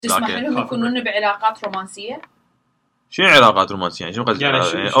تسمح لهم يكونون بعلاقات رومانسية؟ شو علاقات رومانسية يعني شو قصدك؟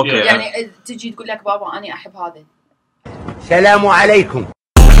 يعني اوكي يعني تجي تقول لك بابا أنا أحب هذا. سلام عليكم.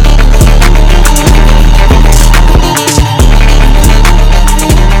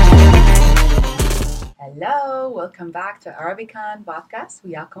 Hello, welcome back to Arabican podcast.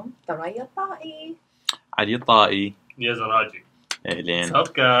 وياكم ثريا الطائي. علي الطائي. يا زراجي. اهلين. What's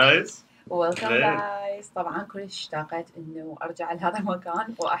up guys? Welcome guys. طبعا كلش اشتاقت انه ارجع لهذا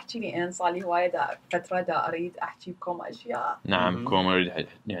المكان واحكي لي ان صار لي وايد فتره اريد احكي بكم اشياء. نعم كوم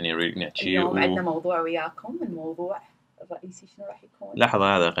اريد نحكي. اليوم عندنا موضوع وياكم. الموضوع الرئيسي شنو راح يكون؟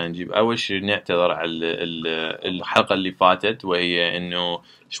 لحظه هذا خلينا نجيب اول شيء نعتذر على الحلقه اللي فاتت وهي انه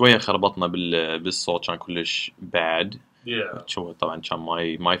شويه خربطنا بالصوت كان كلش باد. شو طبعا كان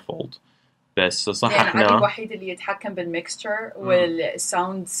ماي فولت بس صححنا. يعني الوحيد اللي يتحكم بالميكستشر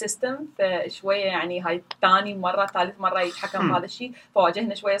والساوند سيستم فشويه يعني هاي ثاني مره ثالث مره يتحكم بهذا الشيء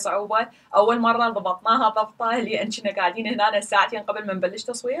فواجهنا شويه صعوبه. اول مره ضبطناها ضبطه اللي كنا قاعدين هنا ساعتين قبل ما نبلش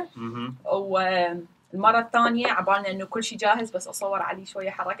تصوير والمره الثانيه عبالنا انه كل شيء جاهز بس اصور علي شويه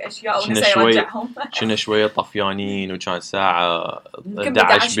حرك اشياء ونسى يرجعهم. كنا شويه طفيانين وكان الساعه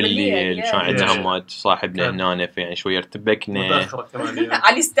 11 بالليل كان عندنا همات صاحبنا هنا يعني شويه ارتبكنا.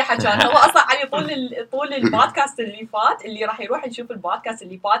 علي استحى كان هو اصلا علي طول البودكاست اللي فات اللي راح يروح يشوف البودكاست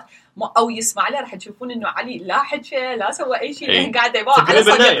اللي فات او يسمع له راح تشوفون انه علي لا حكى لا سوى اي شيء قاعد يباع على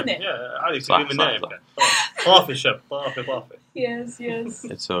صديقنا. علي تقريبا نايم طافي شب طافي يس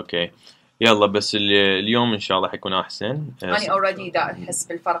اتس اوكي يلا بس اليوم ان شاء الله حيكون احسن. انا اوريدي دا احس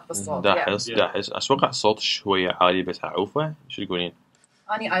بالفرق بالصوت. دا احس اتوقع الصوت شويه عالي بس اعوفه. شو تقولين؟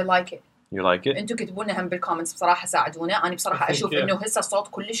 اني اي لايك ات. يو لايك ات. انتم كتبونا هم بالكومنتس بصراحه ساعدونا. انا بصراحه اشوف انه هسه الصوت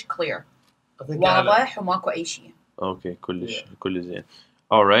كلش كلير واضح وماكو اي شيء. اوكي كلش زين.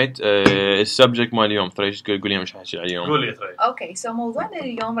 alright السبجكت مال اليوم تريش قولي مش حاحكي على اليوم. قولي تريش. اوكي سو موضوعنا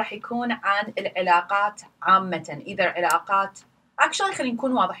اليوم راح يكون عن العلاقات عامه. اذا علاقات اكشلي خلينا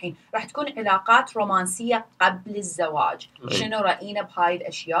نكون واضحين راح تكون علاقات رومانسيه قبل الزواج. شنو راينا بهاي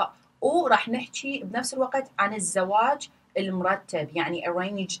الاشياء وراح نحكي بنفس الوقت عن الزواج المرتب يعني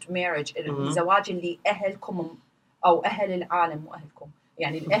arranged marriage الزواج اللي اهلكم او اهل العالم مو اهلكم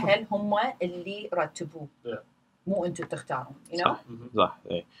يعني الاهل هم اللي رتبوه مو انتم تختارون صح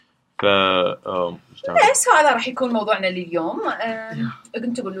اي بس هذا راح يكون موضوعنا لليوم.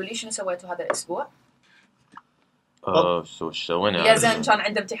 انتم قولوا لي شنو سويتوا هذا الاسبوع؟ شو سوينا؟ يا زين كان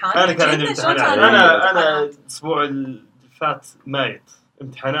عندي امتحان. انا كان عندي امتحان. انا الاسبوع اللي فات مايت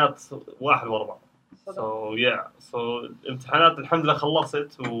امتحانات 1 و4 سو الامتحانات الحمد لله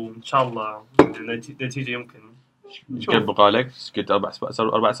خلصت وان شاء الله النتيجه يمكن كيف بقالك قلت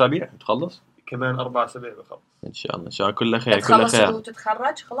 4 اسابيع تخلص كمان 4 أسابيع بخلص ان شاء الله ان شاء الله كل خير تخلص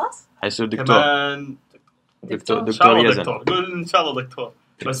وتتخرج خلاص حيصير دكتور كمان دكتور يزن قول ان شاء الله دكتور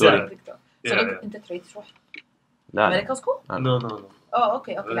بس دكتور. انت تريد تروح لا ميديكال سكول؟ نو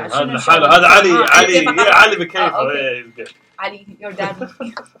اوكي هذا علي بكيف علي يور داد.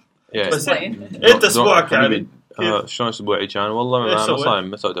 بس انت اسبوعك علي شلون اسبوعي كان والله ما صايم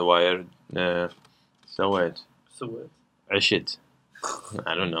ما سويت واير سويت عشت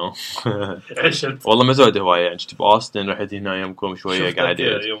I don't know عشت والله ما سويت هواية يعني كنت بأوستن رحت هنا يومكم شوية قاعد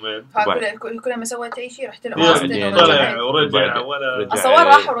يومين كل ما سويت أي شيء رحت لأوستن ورجع ولا أصور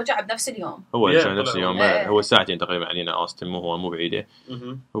راح ورجع بنفس اليوم هو كان نفس اليوم هو ساعتين تقريبا علينا أوستن مو بعيدة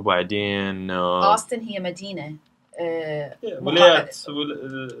وبعدين أوستن هي مدينة ولايات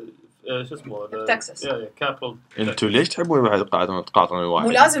شو اسمه تكساس كابيتال. انتوا ليش تحبون واحد تقاطعون واحد؟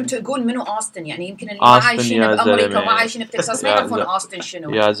 مو لازم تقول منو أوستن يعني يمكن اللي ما عايشين بأمريكا وما عايشين بتكساس ما يعرفون أوستن شنو.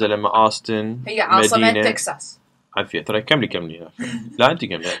 يا زلمة أوستن هي عاصمة تكساس. عافية ترى كملي لا أنت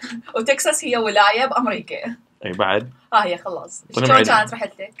كملي. وتكساس هي ولاية بأمريكا. أي بعد. هي خلاص. شلون كانت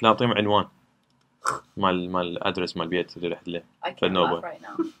رحلتك؟ لا طيب عنوان. مال الأدرس مال البيت اللي رحت له. بالنوبة.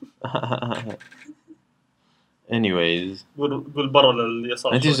 anyways قول برا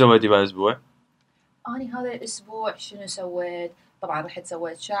لليسار. انت سويتي بهالاسبوع؟ اني هذا الاسبوع شنو سويت؟ طبعا رحت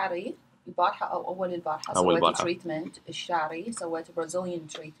سويت شعري البارحه او اول البارحه سويت تريتمنت الشعري سويت برازيليان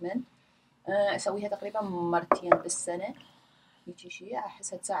تريتمنت اسويها تقريبا مرتين بالسنه هيك شيء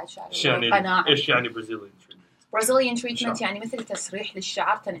احسها تساعد شعري يعني ايش يعني برازيليان تريتمنت يعني مثل تسريح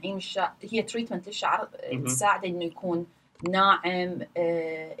للشعر تنعيم الشعر هي تريتمنت للشعر تساعد انه يكون ناعم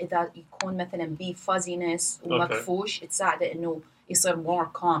إذا يكون مثلا بي فازينس ومكفوش تساعده إنه يصير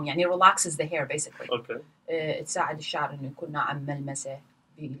more calm يعني relaxes the hair basically. تساعد الشعر إنه يكون ناعم ملمسه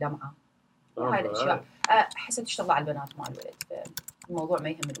بلمعة. هاي الأشياء حسيت تشتغل على البنات مع الولد الموضوع ما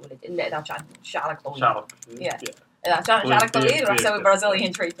يهم الولد إلا إذا كان شعرك طويل. إذا كان شعرك طويل راح أسوي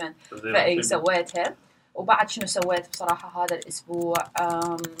برازيليان تريتمنت فأي سويتها وبعد شنو سويت بصراحة هذا الأسبوع؟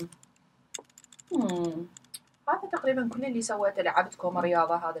 هذا تقريبا كل اللي سويته. لعبت كوم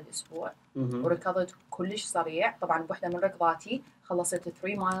رياضة هذا الأسبوع وركضت كلش سريع. طبعا بوحدة من ركضاتي خلصت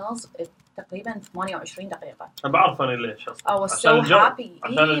 3 مايلز تقريبا 28 دقيقة. أنا بعرف أنا ليش أصلا. عشان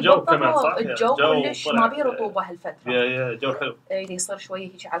الجو كمان صح؟ الجو كلش ما بيه طلع. رطوبة هالفترة. يا جو حلو. يصير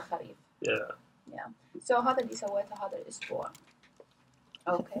شوية هيك على الخريف. هذا اللي سويته هذا الأسبوع.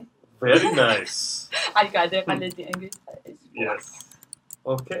 أوكي. Very nice. أنا قاعدة أقلد إنجليزي. Yes.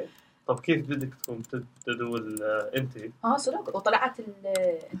 أوكي. طب كيف بدك تكون تدول أنت؟ صدق. وطلعت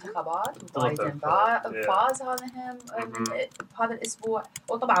الانتخابات وبايدن فاز هذا هم بهذا الأسبوع.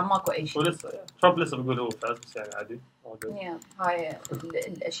 وطبعا ماكو أي شيء. ولسه ترامب لسه بيقول هو فاز بس يعني عادي. هاي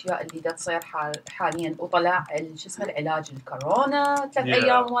الأشياء اللي دا تصير حاليا. وطلع شو اسمه العلاج الكورونا 3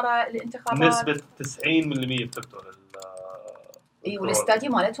 أيام وراء الانتخابات. نسبة 90% بتقتل والاستادية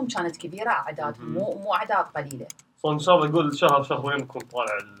مالتهم كانت كبيرة أعدادهم مو أعداد قليلة. إن شاء الله نقول شهرين يكون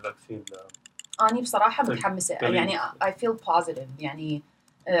طالع الفاكسين. أنا بصراحة متحمسة يعني I feel positive يعني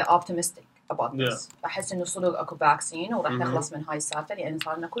optimistic about this. أحس إنه صدق أكو فاكسين وراح نخلص من هاي السالفة لأن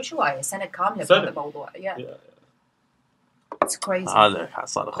صار لنا كل شوية سنة كاملة بهذا الموضوع. It's crazy. هذا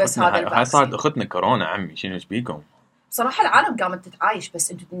صارت أختنا كورونا عمي شنو بيكم؟ صراحة العالم قامت تتعايش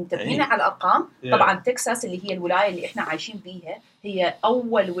بس أنتوا منتبهين على الأرقام. طبعا تكساس اللي هي الولاية اللي إحنا عايشين بيها هي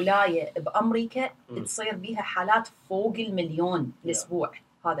أول ولاية بأمريكا تصير بيها حالات فوق 1,000,000 الأسبوع.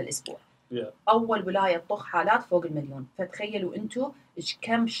 هذا الأسبوع أول ولاية تطخ حالات فوق 1,000,000. فتخيلوا أنتوا إيش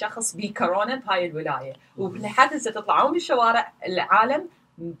كم شخص بكورونا بهاي الولاية. ولحد هسه تطلعون بالشوارع العالم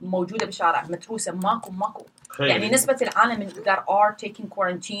موجودة بالشارع متروسة ماكو يعني نسبة العالم that are taking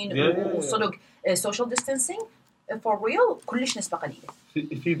quarantine وصدق social distancing for real كلش نسبة قليلة.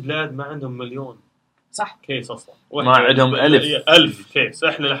 في بلاد ما عندهم 1,000,000 صح كيس أصلا. ما عندهم 1000 كيس.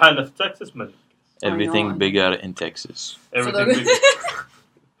 إحنا لحالنا في تكساس 1,000,000. Everything bigger in Texas. Everything bigger.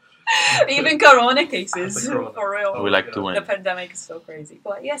 Even corona cases for real. We like to win. The pandemic is so crazy.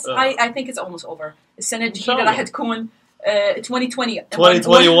 But yes, I think it's almost over. السنة الجديدة راح تكون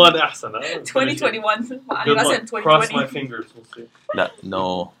 2021 أحسن. 2021. أنا مثلا 2020. Cross my fingers. We'll see. لا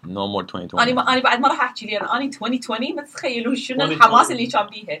no more 2020. أنا بعد ما راح أحكي لأن أنا 2020 ما تتخيلون شنو الحماس اللي كان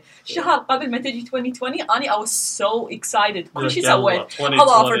بيها. شهر قبل ما تجي 2020 أنا I was so excited. كل شيء سويت.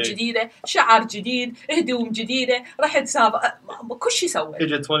 أظافر جديدة، شعر جديد، هدوم جديدة، رحت سابق كل شيء سويت.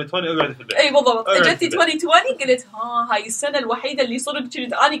 إجت 2020 أقعد في البيت. أي بالضبط. إجت 2020 قلت هاي السنة الوحيدة اللي صرت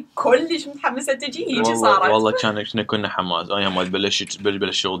كنت أنا كلش متحمسة تجي هيك صارت. والله كنا حماس. أنا ما بلش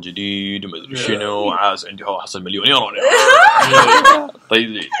شغل جديد وما أدري شنو عاز عندي حصل $1,000,000.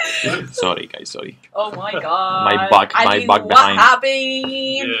 طيب sorry guys sorry. Oh my god. my back behind.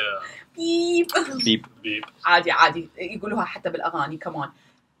 beep. عادي يقولوها حتى بالأغاني كمان.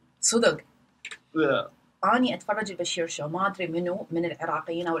 صدق. أني أتفرج البشير شو ما أدري منو من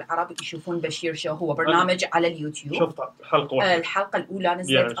العراقيين أو العرب يشوفون بشير شو. هو برنامج على اليوتيوب. شفت حلقة واحدة. الحلقة الأولى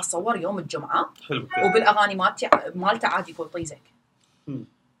نزلت أصور يوم الجمعة. حلو. وبالأغاني مالته عادي يقول طيزك.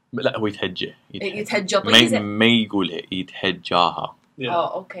 لا هو يتهجى طيزة. ما يقولها يتهجاها.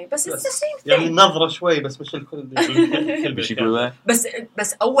 اوكي بس it's the same thing. يعني نظرة شوي بس مش الكل. مش يقولها.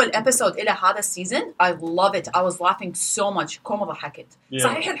 بس أول episode إلى هذا السيزن I love it. I was laughing so much. كوم ضحكت.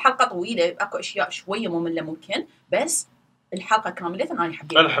 صحيح الحلقة طويلة أكو أشياء شوية مملة ممكن بس الحلقة كاملة أنا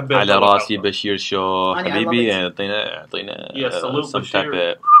حبيت. على راسي بشير شو حبيبي. اعطينا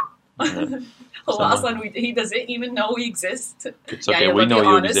بشير. هو أصلاً he doesn't even know we exist. It's okay, we know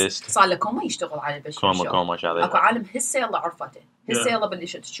you exist. صار لكم يشتغل على البشير شو. كوما شغله. أكو عالم هسه يلا عرفته. هسه يلا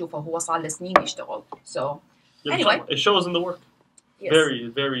بلشت تشوفه. هو صار له سنين يشتغل. So anyway. It shows in the work. Yes.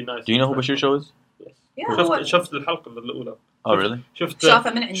 Very nice. Do you know who Bashir Show is? Yes. شفت الحلقة الأولى. Oh really?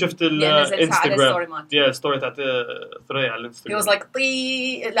 شافه من عندي. شفت الانستغرام. ستوري تاعت ثريا على الانستغرام. He was like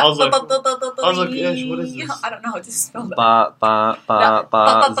لا قصدك ايش what is this? I don't know how to spell that.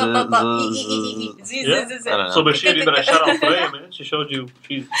 So Bashir you're gonna shout out Threya man. She showed you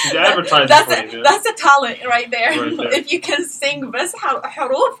she's advertising for you. That's a talent right there. If you can sing بس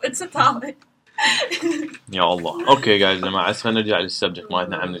حروف it's a talent. يا الله. اوكي جايز جماعه خلينا نرجع للسبجكت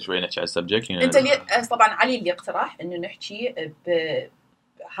مالتنا. عملنا شوي نحكي على السبجكت. انت طبعا علي اللي اقترح انه نحكي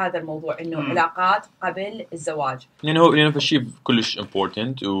بهذا الموضوع انه علاقات قبل الزواج. لانه فالشيء كلش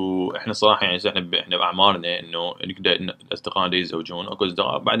امبورتنت. واحنا صراحه يعني احنا باعمارنا انه نقدر اصدقائنا يتزوجون اكو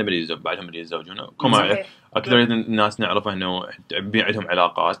اصدقاء بعدهم يتزوجون. كما اكثر الناس نعرفه انه عندهم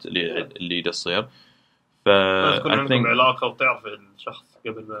علاقات اللي تصير. عندكم علاقه وتعرف الشخص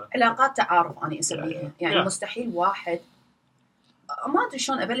قبل ما علاقات تعارف أنا أسميها. يعني مستحيل واحد ما أدري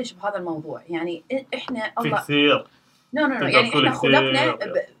شلون أبلش بهذا الموضوع. يعني إحنا الله كثير يعني إحنا خلقنا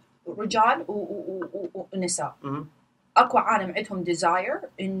رجال ونساء. اكو عالم عندهم desire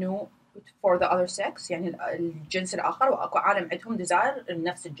انه for the other sex يعني الجنس الاخر، واكو عالم عندهم desire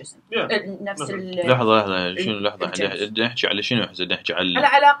نفس الجسم نفس لحظه شنو لحظه نحكي على شنو نحكي على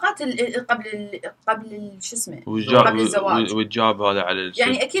العلاقات قبل شو اسمه قبل الزواج، والجاب هذا على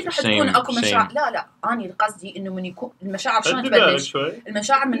يعني اكيد راح تكون اكو مشاعر. لا اني قصدي انه من يكون المشاعر شلون تبلش.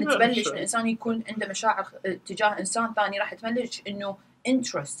 المشاعر من تبلش من الانسان يكون عنده مشاعر تجاه انسان ثاني راح تبلش انه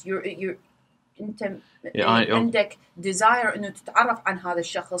interest انت عندك desire انه تتعرف عن هذا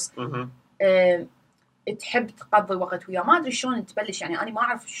الشخص، تحب تقضي وقت وياه. ما ادري شلون تبلش، يعني انا ما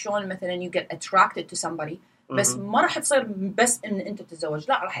اعرف شلون مثلا you get attracted to somebody، بس ما راح تصير بس ان انت تتزوج،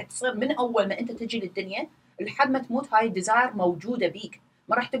 لا راح تصير من اول ما انت تجي للدنيا لحد ما تموت هاي الديزاير موجوده بيك،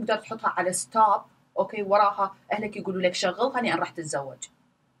 ما راح تقدر تحطها على ستوب. اوكي وراها اهلك يقولوا لك شغلها انا راح تتزوج،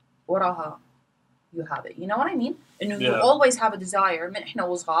 وراها you have it. You know what I mean؟ انه you always have a desire من احنا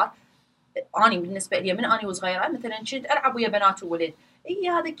وصغار. اني بالنسبه لي من اني وصغيره مثلا كنت العب ويا بنات وولد،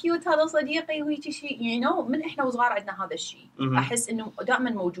 هذا كيوت هذا صديقي وهيك شيء، من احنا وصغار عندنا هذا الشيء. احس انه دائما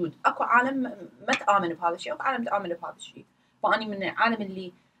موجود. اكو عالم ما تآمن بهذا الشيء، اكو عالم تآمن بهذا الشيء. فاني من العالم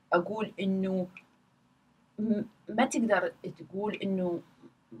اللي اقول انه ما تقدر تقول انه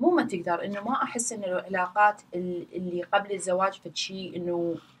ما تقدر انه ما احس ان العلاقات اللي قبل الزواج فشي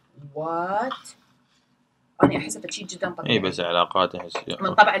انه أنا أحس بشيء جدا طبيعي. بس علاقات أحس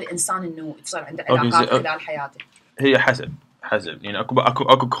من طبع الإنسان إنه تصير عنده علاقات خلال حياته. هي حسب يعني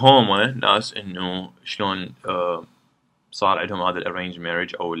أكو كوما ناس إنه شلون صار عندهم هذا الارينج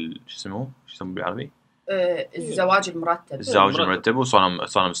ماريج أو شو اسمه بالعربي الزواج المرتب.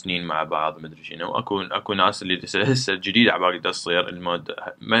 وصاروا سنين مع بعض ما أدري شنو. أكو ناس اللي هسه جديدة عبالي تصير المود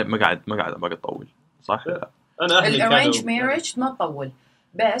ما قاعد باقي تطول صح؟ أنا الارينج ماريج ما تطول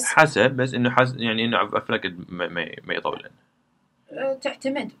بس حسب بس انه يعني انه افلك ما يطول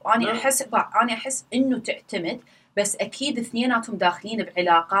تعتمد. انا احس انه تعتمد، بس اكيد اثنيناتهم داخلين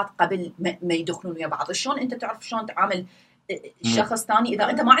بعلاقات قبل ما يدخلون ويا بعض. شلون انت تعرف شلون تعامل شخص ثاني اذا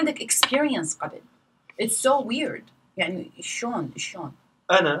انت ما عندك experience قبل؟ it's so weird. يعني شلون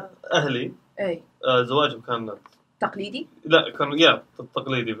انا اهلي زواجهم كان تقليدي؟ لا كان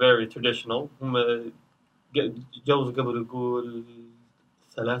تقليدي very traditional. هم جوزوا قبل يقول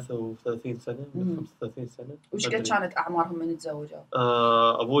 33 سنة 35 سنة. وش قد كانت أعمارهم من تزوجوا؟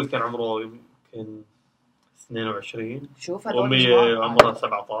 أبوي كان عمره يمكن 22. شوف أمي عمرها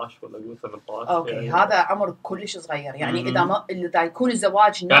 17 ولا 18. أوكي يعني. هذا عمر كلش صغير يعني. إذا يكون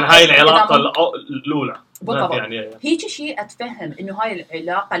الزواج يعني هاي العلاقة الأولى بالضبط. يعني هيك شيء أتفهم إنه هاي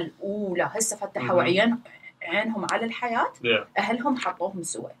العلاقة الأولى هسه فتحوا عينهم على الحياة. أهلهم حطوهم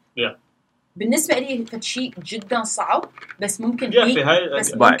سوا. بالنسبة لي فشي جدا صعب، بس ممكن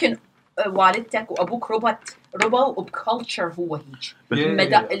ممكن والدتك وأبوك ربوا وبكالتشر هو هيك.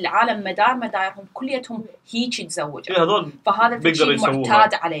 العالم مدارهم كليتهم هيك يتزوجوا. فهذا الشيء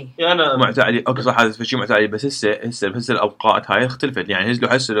معتاد عليه. أنا معتاد عليه. أوكي صح هذا الشيء معتاد عليه. بس هسه الأوقات هاي اختلفت يعني.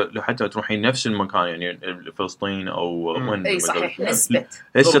 لو حتى تروحين نفس المكان يعني فلسطين أو وين. أي صحيح نسبة.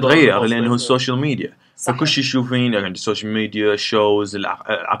 هسه تغير لأنه السوشيال ميديا. فكل شيء تشوفين يعني السوشيال ميديا شوز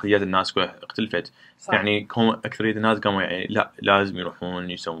عقليات الناس كلها اختلفت. صح. يعني أكثرية الناس قاموا يعني لا لازم يروحون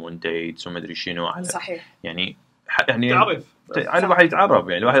يسوون ديتس وما أدري شنو على صحيح. يعني تعرف على الواحد يتعرف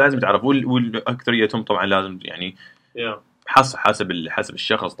يعني الواحد لازم يتعرف والأكثريتهم طبعا لازم يعني حسب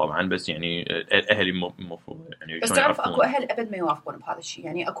الشخص طبعا. بس يعني أهلي مفروض يعني بس تعرف أكو أهل أبد ما يوافقون بهذا الشيء.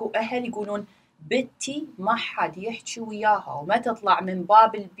 يعني أكو أهل يقولون بنتي ما حد يحكي وياها وما تطلع من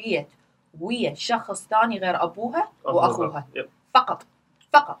باب البيت ويا شخص ثاني غير أبوها وأخوها.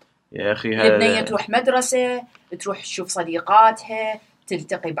 فقط يا أخي البنية تروح مدرسة، تروح تشوف صديقاتها،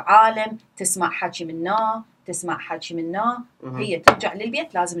 تلتقي بعالم، تسمع حكي منها. هي ترجع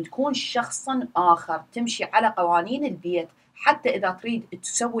للبيت لازم تكون شخصا آخر، تمشي على قوانين البيت. حتى إذا تريد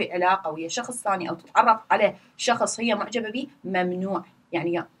تسوي علاقة ويا شخص ثاني أو تتعرف على شخص هي معجبة به ممنوع.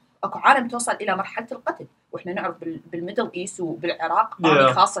 يعني أكو عالم توصل إلى مرحلة القتل. وإحنا نعرف بالميدل إيست وبالعراق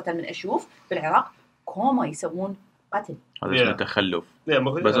أنا خاصة من أشوف بالعراق كوما يسوون قتل. هذا اسمه تخلف.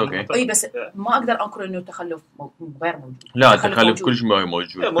 بس اوكي بس ما اقدر انكر انه التخلف غير موجود. لا التخلف كل شيء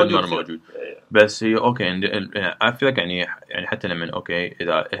موجود. بس هي اوكي اعرفك يعني حتى لما اوكي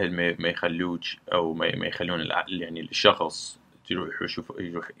اذا اهل ما يخلوك او ما يخلون يعني الشخص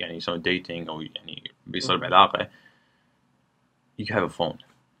يروح يعني يسوي ديتينج او يعني بيصير بعلاقه you have a phone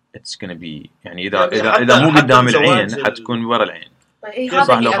it's gonna be يعني اذا مو قدام العين حتكون ورا العين.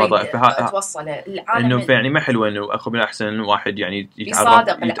 هذا اللي أتوصله إنه يعني ما حلو إنه أخو من أحسن واحد يعني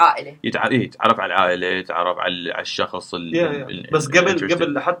يصادق العائلة يتعرف على العائلة يتعرف على الشخص بس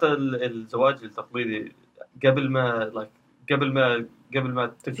قبل حتى الزواج التقليدي قبل ما قبل ما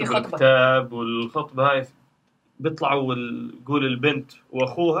تكتب الكتاب والخطبة هاي بيطلعوا ويقول البنت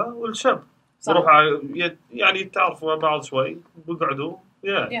واخوها والشاب يروحوا يعني يتعرفوا بعض شوي بيقعدوا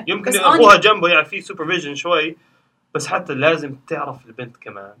يمكن اخوها جنبه يعني في سوبرفيجن شوي، بس حتى لازم تعرف البنت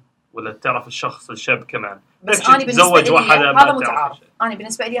كمان ولا تعرف الشخص الشاب كمان. بس انا بالنسبه لي هذا متعارف. انا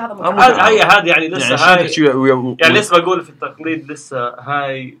بالنسبه لي هذا متعارف. هذه يعني لسه هاي يعني لسه بقول في التقليد لسه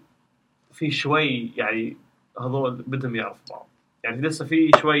هاي في شوي يعني هذول بدهم يعرفوا بعض يعني لسه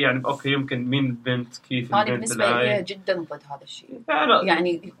في شوي يعني اوكي يمكن مين البنت كيف أنا البنت. بالنسبه لي جدا ضد هذا الشيء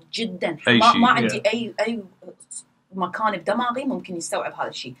يعني جدا ما عندي اي مكان بدماغي ممكن يستوعب هذا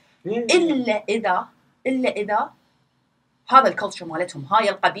الشيء الا اذا هذا الكالتشر مالتهم، هاي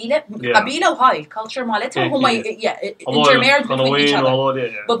القبيله وهاي الكالتشر مالتهم هم انترميرد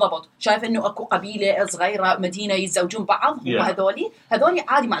بالضبط. شايف انه اكو قبيله صغيره مدينه يتزوجون بعض هذولي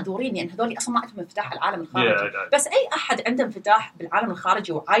عادي معذورين لان هذولي اصلا ما عندهم انفتاح على العالم الخارجي. بس اي احد عنده انفتاح بالعالم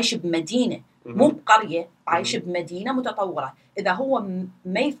الخارجي وعايش بمدينه مو بقريه، عايش بمدينه متطوره، اذا هو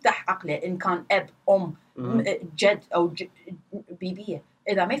ما يفتح عقله ان كان اب جد او بيبيه،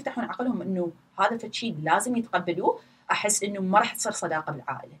 اذا ما يفتحون عقلهم انه هذا الشيء لازم يتقبلوه، احس انه ما راح تصير صداقه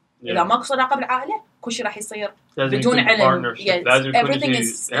بالعائله. اذا ماكو صداقه بالعائله كل شيء راح يصير بدون علم.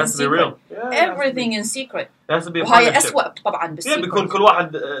 everything in secret. وهي أسوأ طبعا بالسيكريت. بيكون كل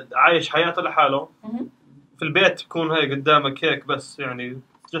واحد عايش حياته لحاله في البيت، بيكون هاي قدامك هيك بس يعني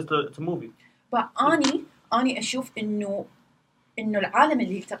just a movie. أني أشوف إنه العالم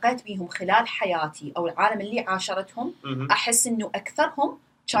اللي التقيت بيهم خلال حياتي أو العالم اللي عاشرتهم أحس إنه أكثرهم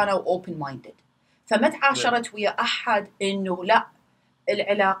كانوا open minded، فما تعاشرت ويا أحد إنه لا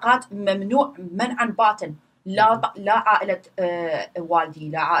العلاقات ممنوع منعا باتا، لا عائلة والدي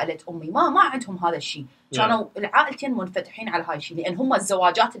لا عائلة أمي ما عندهم هذا الشيء. كانوا العائلتين منفتحين على هاي الشيء، لأن هم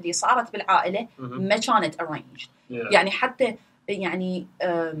الزواجات اللي صارت بالعائلة ما كانت arranged. يعني حتى يعني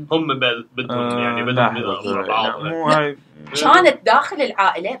هم بدهم يعني بدهم بعض كانت داخل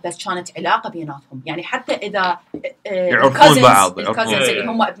العائلة، بس كانت علاقة بيناتهم. يعني حتى إذا يعرفون بعض الكازنز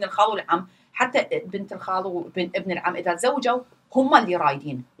اللي هم ابن الخال والعم، حتى بنت الخال وابن العم إذا تزوجوا هم اللي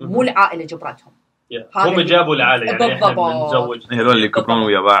رايدين، مو العائلة جبرتهم. هم جابوا العائلة يعني احنا بنتزوج، هذول اللي يكونوا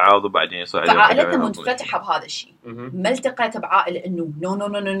ويا بعض وبعدين يصير فعائلتنا منفتحة بهذا الشيء. ما التقيت بعائلة إنه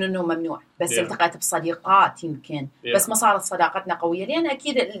نو ممنوع، بس التقيت بصديقات يمكن بس ما صارت صداقتنا قوية لأن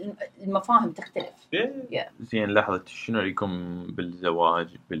أكيد المفاهيم تختلف. زين لحظة، شنو رأيكم بالزواج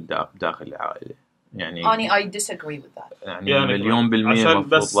داخل العائلة؟ يعني I disagree with that. يعني مليون بالمية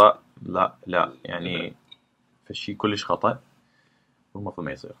مفروض لا يعني فالشيء كلش خطأ والمفروض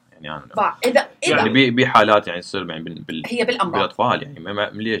ما يصير. يعني أنا إذا يعني بحالات يعني تصير يعني هي بالأمراض بالأطفال يعني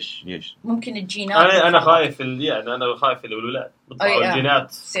ليش ممكن الجينات. أنا خايف يعني أنا خايف الأولاد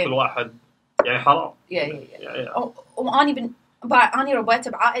الجينات كل واحد يعني حرام. وأني ربيت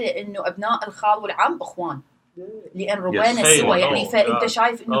بعائلة إنه أبناء الخال والعم إخوان، لأن ربينا سوا يعني فأنت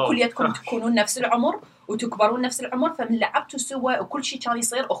شايف إنه كلياتكم تكونون نفس العمر وتكبرون نفس العمر، فمن لعبتوا سوا وكل شيء كان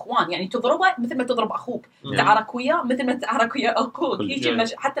يصير أخوان. يعني تضربه مثل ما تضرب أخوك، تعارك وياه مثل ما تعارك ويا أخوك.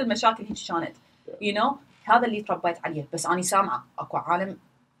 حتى المشاكل هيك كانت هذا اللي تربيت عليه. بس أنا سامعة أكو عالم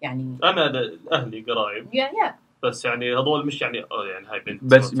يعني أنا أهلي قرايب بس يعني هذول مش يعني هاي بنت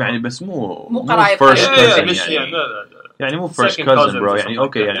بس يعني بس مو قرايب يعني مو first cousin bro يعني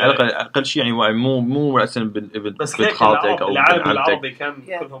اوكي يعني على اقل شيء يعني مو راسا بنت خالتك او العالم العربي كان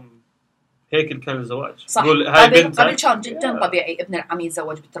كلهم هيك كان الزواج. يقول هاي بنت قبل كان جدا طبيعي ابن العم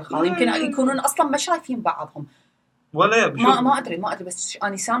يتزوج بنت الخال، يمكن يكونون اصلا ما شايفين بعضهم ولا ما ادري بس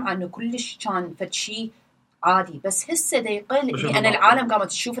انا سامعه انه كلش كان فد شيء عادي. بس هسه دا يقل لان العالم قامت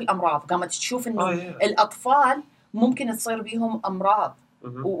تشوف الامراض، قامت تشوف انه الاطفال ممكن تصير بيهم امراض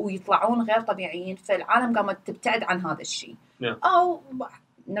ويطلعون غير طبيعيين، فالعالم قامت تبتعد عن هذا الشيء. أو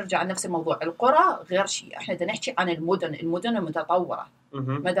نرجع لنفس الموضوع، القرى غير شيء. احنا بدنا نحكي عن المدن المتطورة.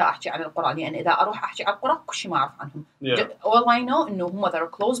 ما دا أحكي عن القرى، لأن إذا أروح أحكي عن القرى كل شيء ما أعرف عنهم. All I know إنه هم they're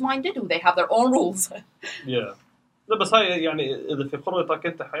close-minded و they have their own rules. لا بس هاي يعني إذا في قريتك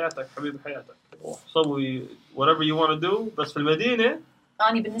أنت حياتك حبيب حياتك، سوي whatever you want to do. بس في المدينة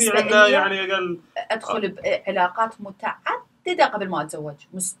أنا بالنسبة لي يعني أقل أدخل بعلاقات متعددة قبل ما أتزوج.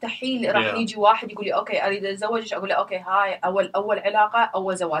 مستحيل راح يجي واحد يقول لي أوكي أريد أتزوج، أقول له أوكي هاي أول علاقة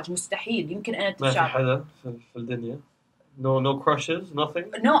أول زواج. مستحيل. يمكن أنا ما في حدا في الدنيا no crushes nothing.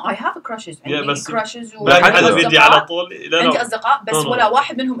 No I have crushes. عندي crushes حدا بيجي على طول. عندي أصدقاء بس ولا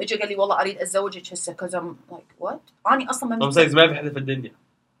واحد منهم إجا قال لي والله أريد أتزوجك هسه because I'm like what. أنا أصلا ما في حدا في الدنيا،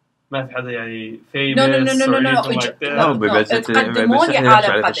 ما في حدا يعني famous. no بس تقدموا لي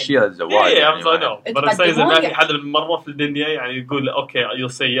عالم الشيء الزواج بس إذا ما في حدا مرة في الدنيا يعني يقول أوكي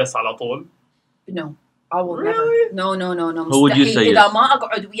you'll say yes على طول. no I will never. No. Would you say مستحيل. إذا yes? ما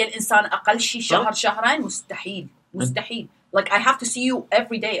أقعد ويا الإنسان أقل شيء شهر شهرين مستحيل. Like I have to see you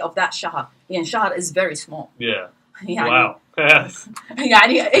every day of that شهر. يعني شهر is very small. Yeah. يعني Wow. Yes.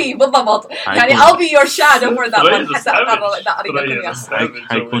 يعني إيه بالضبط. يعني I'll be your shadow for that one حتى أقرر إذا أريد أكون وياك.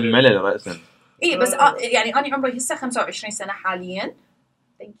 حيكون ملل رأسا. إيه بس يعني أنا عمري هسه 25 سنة حاليا.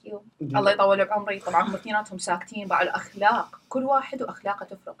 Thank you. الله يطول بعمري. طبعا هم اثنيناتهم ساكتين بعد الأخلاق. كل واحد وأخلاقه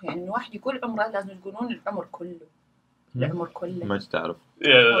تفرق. يعني الواحد يقول عمره لازم تقولون العمر كله. العمر كله. ما تعرف.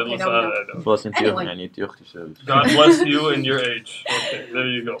 بس أنت يعني أنت أختي شو. God bless you and your age. Okay, there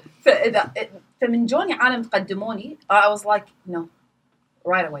you go. فمن جوني عالم تقدموني I was like no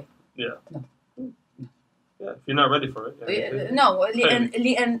right away. Yeah. No. Yeah, if you're not ready for it. No.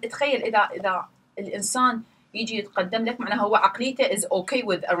 لأن تخيل إذا الإنسان يجي يتقدم لك معناه هو عقليته is okay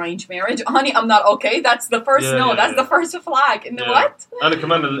with arranged marriage. أنا I'm not okay. That's the first that's the first flag. إنه what? أنا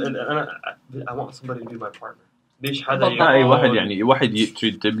كمان I want somebody to be my partner. ليش حدا أي واحد يعني واحد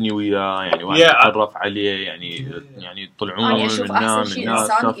تريد تبني وياه يعني واحد يتعرف عليه يعني يطلعون من أحسن شيء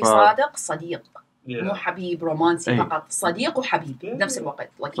إنسان يصادق صديق مو حبيب رومانسي فقط صديق وحبيب بنفس الوقت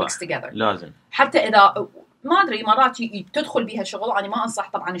like mixed together لازم حتى إذا ما أدري مرات تدخل بها شغل أنا ما أنصح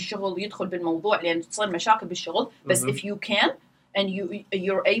طبعا الشغل يدخل بالموضوع لأن تصير مشاكل بالشغل بس if you can and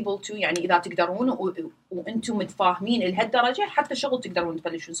you're able to يعني إذا تقدرون وأنتم متفاهمين لهالدرجة حتى شغل تقدرون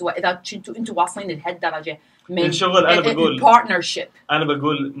تبلشون سوا إذا أنتم واصلين لهالدرجة من الشغل أنا بقول partnership أنا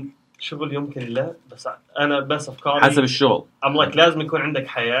بقول شغل يمكن لا بس أنا بس أفكاري حسب الشغل like لازم يكون عندك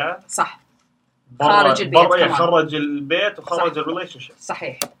حياة صح خارج البيت خارج البيت وخارج الريليشنشيب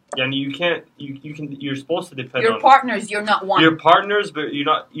صحيح يعني you're supposed to depend your on partners you're not one you're partners but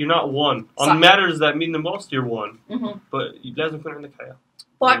you're not one on matters that mean the most you're one but لازم يكون عندك حياة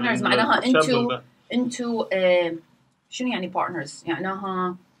partners معناها انتو شنو يعني partners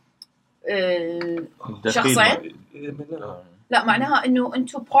معناها شخصين لا معناها انه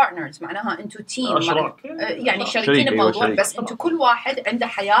انتو partners معناها انتو تيم يعني شريكين بموضوع بس انتو كل واحد عنده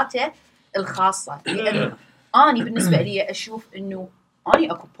حياته الخاصة لأن أنا بالنسبة لي أشوف إنه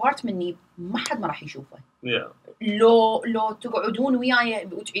أنا أكو بارت مني ما حد ما راح يشوفه لو تقعدون وياي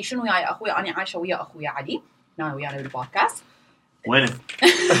وتعيشون وياي أخوي أنا عايشة ويا أخويا علي أنا ويانا بالبودكاست وين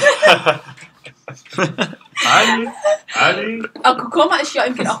علي اكو كوما اشياء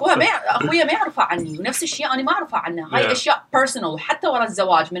يمكن اخويا ما يعرفها عني ونفس الشيء انا ما اعرفها عنها هاي اشياء بيرسونال حتى ورا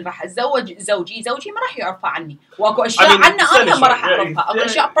الزواج من راح اتزوج زوجي ما راح يعرفها عني واكو اشياء عنه انا ما راح اعرفها اكو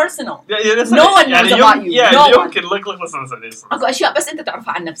اشياء بيرسونال no one knows about you يمكن اكو اشياء بس انت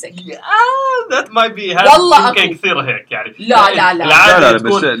تعرفها عن نفسك that might be والله يمكن كثير هيك يعني لا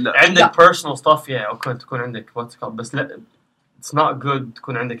بس عندك personal stuff اوكي تكون عندك بس لا it's not good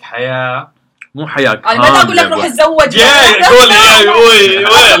تكون عندك حياة مو حياة أنا ما أقول لك روح اتزوج قولي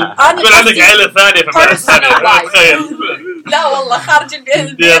تكون عندك عائلة ثانية تخيل لا والله خارج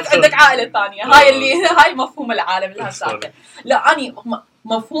البيت عندك عائلة ثانية هاي مفهوم العالم لها ساكتة لا أنا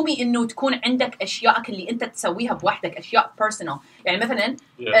مفهومي إنه تكون عندك أشياءك اللي أنت تسويها بوحدك أشياء personal يعني مثلا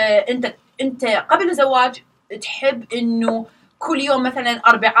أنت قبل الزواج تحب إنه كل يوم مثلا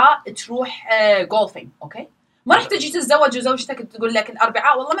أربعاء تروح golfing أوكي ما راح تجي تتزوج وزوجتك تقول لك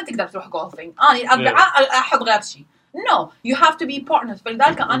الأربعاء والله ما تقدر تروح جولفينج أنا الأربعاء أحد غير شيء no you have to be partners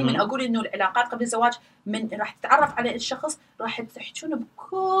فلذلك أنا من أقول إنه العلاقات قبل الزواج من راح تتعرف على الشخص راح تحكون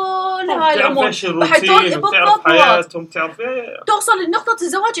بكل هاي الأمور راح تعرف حياتهم توصل لنقطة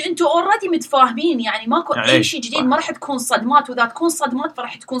الزواج أنتوا already متفاهمين يعني ماكو أي شيء جديد ما راح تكون صدمات وإذا تكون صدمات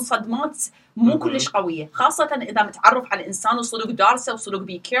فراح تكون صدمات مو كلش قوية خاصة إذا متعرف على الإنسان وصلوك دارسة وصلوك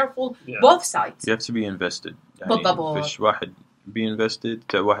be careful both sides you have to be invested يعني بالضبط فيش واحد be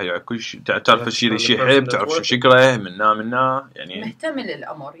invested واحد يعني كل شيء تعرف الشيء اللي يحب تعرف شو يكره منه يعني مهتم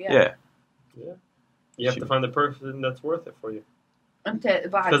للأمر yeah you have to find the person that's worth it for you أنت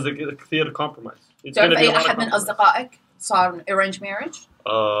بعد كثير compromise تعرف أي أحد من أصدقائك صار arranged marriage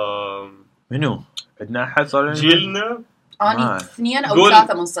منو عندنا أحد صار جيلنا أنا 2 أو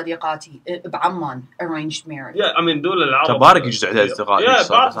 3 من صديقاتي بعمان arranged marriage yeah I mean دول العرب تبارك يجوز عندي أصدقائي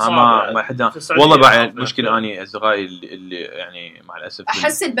بس ما حدا والله بعد مشكلة أني أصدقائي اللي يعني مع الأسف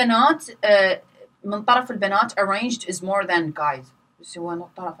أحس البنات من طرف البنات arranged is more than guys بس هو من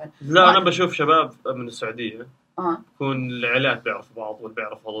طرفين لا أنا بشوف شباب من السعودية يكون العائلات بيعرفوا بعض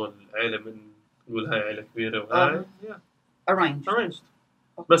والبيعرف هذول العائلة من يقول هاي عائلة كبيرة وهاي arranged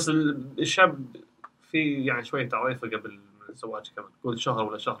بس الشاب في يعني شوية تعريفه قبل الزواج كمان تقول شهر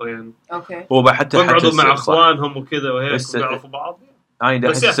ولا شهرين اوكي هو حتى يقعدوا مع اخوانهم وكذا وهيك ويعرفوا بعض هاي ده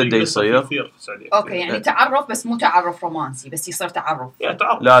احس ده يصير اوكي يعني تعرف بس مو تعرف رومانسي بس يصير تعرف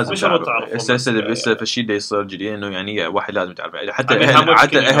لازم تعرف هسه فالشيء ده يصير جديد انه يعني واحد لازم يتعرف حتى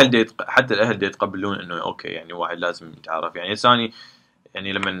الاهل دي يتقبلون انه اوكي يعني واحد لازم يتعرف يعني ثاني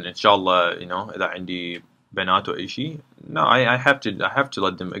يعني لما ان شاء الله اذا عندي بنات او اي شيء no I have to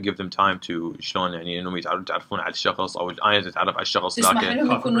let them give them time to شلون يعني انهم يتعرفون على الشخص او انا اتعرف على الشخص تسمح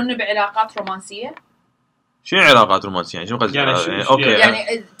لهم يكونون بعلاقات رومانسيه شنو علاقات رومانسيه يعني شنو قصدك يعني اوكي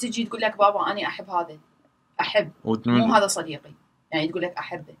يعني تجي تقول لك بابا انا احب هذا مو هذا صديقي يعني تقول لك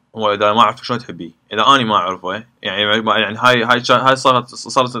احبه واذا ما اعرف شلون تحبيه اذا اني ما اعرفه يعني هاي صارت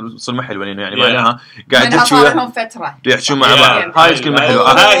تصير محل يعني معناها قاعد يحكوا لهم فتره يحكوا مع بعض هاي تكون محل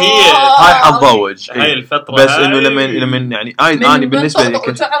هاي حظوج هاي الفتره بس انه لما يعني انا بالنسبه لي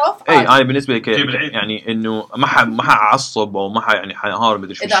انا بالنسبه لي يعني انه ما حاعصب او ما يعني حنهار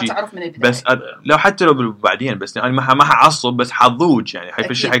مدري شو شيء تعرف من البداية. بس لو حتى لو بعدين بس انا ما حعصب بس حظوج يعني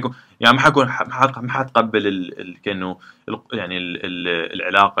في الشيء حيكون يعني ما حتقبل كأنه يعني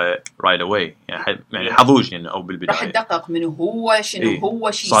العلاقه رايت اواي يعني حظوج يعني او بالبدايه راح تدقق منه هو شنو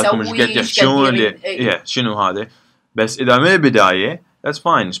هو شو يسوي شنو هذا بس اذا من البدايه that's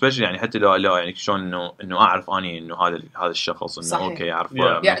fine especially يعني حتى لو يعني شلون انه اعرف اني انه هذا الشخص انه صحيح. اوكي اعرف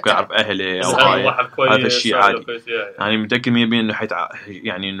اهله او هذا الشيء عادي يعني متاكد 100% انه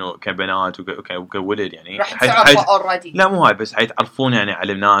يعني انه كبنات وكولد يعني لا مو هاي بس حيتعرفون يعني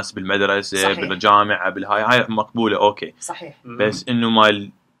على الناس بالمدرسه صحيح. بالجامعه هاي مقبوله اوكي صحيح بس انه ما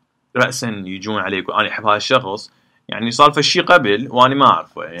رأسا يجون عليك وانا احب هذا الشخص يعني صار في شيء قبل وانا ما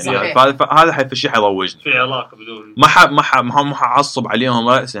اعرفه يعني هذا في شيء حيضوجني في علاقه بدون ما حعصب عليهم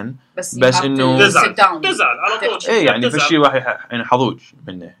رأسا بس انه تزعل على طول يعني في شيء واحد يعني حظوج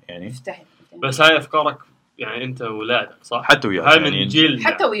منه يعني بس هاي افكارك يعني انت وولادك صح حتى وياك هاي يعني من جيلنا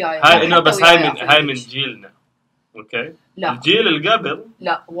حتى وياي هاي بس هاي من جيلنا اوكي لا. الجيل اللي قبل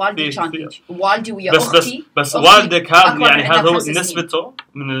لا والدي كان والدي ويا اختي بس والدك هذا يعني هذا هو نسبته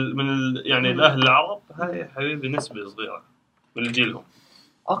من يعني الاهل العرب هاي حبيبي نسبه صغيره من جيلهم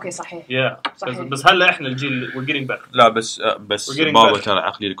اوكي صحيح صحيح. بس هلا احنا الجيل we're getting better لا بس بابا ترى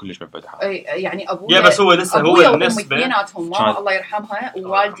عقلي كلش منفتحه يعني ابويا بس هو لسه هو النسبه اثنيناتهم ماما الله يرحمها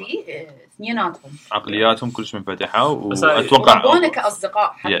ووالدي اثنيناتهم عقلياتهم كلش منفتحه واتوقع ربونا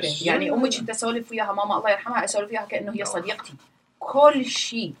كاصدقاء حتى يعني امي كنت اسولف وياها ماما الله يرحمها اسولف وياها كانه هي صديقتي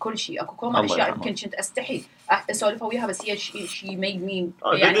كل شيء اكو كوما اشياء يمكن كنت استحي اسولفها وياها بس هي شيء ميد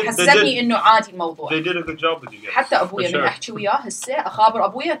يعني حسسني انه عادي الموضوع حتى ابويا من احكي وياه هسه اخابر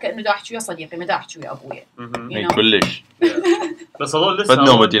ابويا كانه دا احكي ويا صديقي ما دا احكي ويا ابويا كلش بس هذول لسه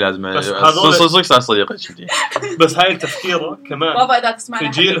فنوبتي لازم صدق صار صديقي شفتي بس هاي التفكيره كمان بابا اذا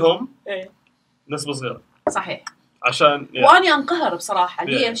تسمعنا في جيلهم نسبه صغيره صحيح عشان واني انقهر بصراحه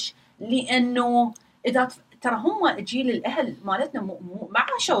ليش لانه اذا ترى هم جيل الاهل مالتنا ما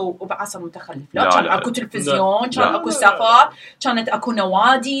عاشوا بعصر متخلف لا كان اكو تلفزيون كان اكو سفر كانت اكو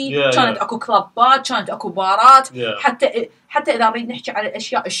نوادي كانت اكو كلابات كانت اكو بارات حتى اذا نريد نحكي على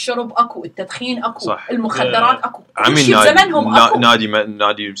الاشياء الشرب اكو التدخين اكو صح. المخدرات اكو كل شيء بزمنهم اكو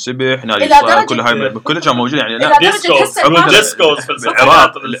نادي سبح نادي صار كل هاي كله كان موجود يعني ديسكوز في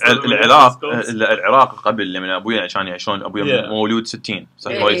العراق قبل لما ابويا عشان يعيشون ابويا مولود 60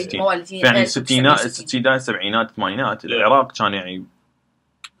 صح مواليد 60 يعني الستينات السبعينات الثمانينات العراق كان يعني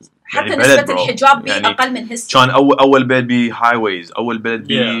حتى نسبة الحجاب يعني أقل من هسه كان أول بلد بي هاي ويز أول بلد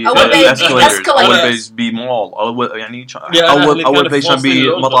بي اسكليترز أول بلد بي مول يعني أول بلد كان بي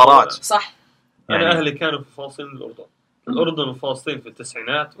مطارات صح يعني أنا أهلي كانوا في فلسطين الأردن وفلسطين في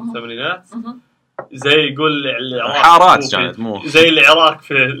التسعينات والثمانينات زي يقول العراق حارات كانت مو زي العراق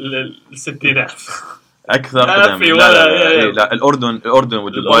في الستينات اكثر قدام لا الاردن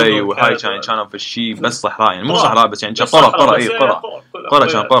ودبي وهاي كانوا في الشيء بس صحراء يعني مو صحراء بس يعني قرى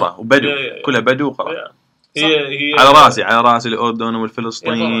كان قرى وبدو كلها بدو وقرى هي على راسي الاردن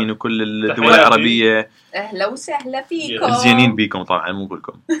والفلسطين وكل الدول العربيه اهلا وسهلا فيكم الزينين بيكم طبعا مو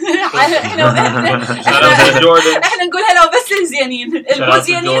كلكم احنا نقول هلا وبس للزينين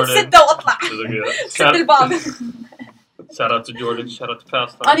المزينين سدوا واطلع سد الباب شارات جوردن شارات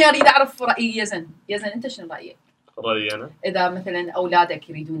باستا أنا أريد أعرف رأي يزن أنت شنو رأيك؟ رأيي أنا إذا مثلا أولادك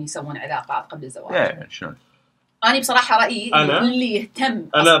يريدون يسوون علاقات قبل الزواج شلون؟ أنا بصراحة رأيي اللي يهتم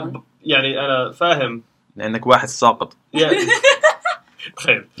أنا يعني أنا فاهم لأنك واحد ساقط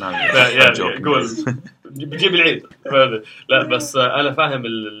تخيل قول بجيب العيد لا بس أنا فاهم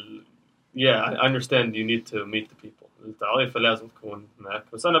I understand you need to meet the people التعريف لازم تكون معك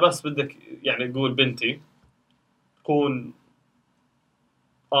بس أنا بس بدك يعني أقول بنتي تكون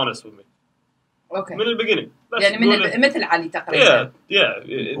honest with me اوكي من البيجينينج يعني من مثل علي تقريبا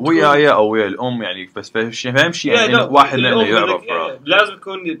ويا او ويا الام يعني بس فاهم شيء يعني واحد مننا يعرف لازم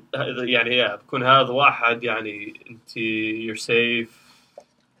يكون يعني تكون هذا واحد يعني انت you're safe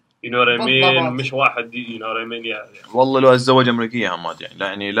you know what I mean مش واحد you know what I mean يعني والله لو اتزوج امريكيه همات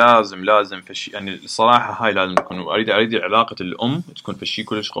يعني لازم في يعني الصراحه هاي لازم تكون اريد علاقه الام تكون في شيء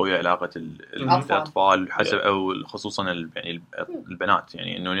كلش قويه علاقه الاطفال حسب او خصوصا يعني البنات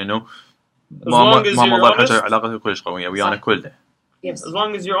يعني انه ما ضل علاقته كلش قويه ويانا كلنا as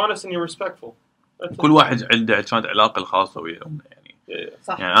long as you're honest and you're respectful كل واحد عنده كانت علاقه الخاصه ويا امه يعني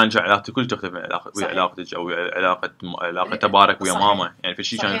صح. يعني انا علاقتي كلش تختلف عن علاقتك او علاقه تبارك ويا ماما يعني في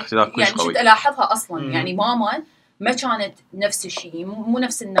شيء كان اختلاف كلش يعني قوي يعني الاحظها اصلا يعني ماما ما كانت نفس الشيء مو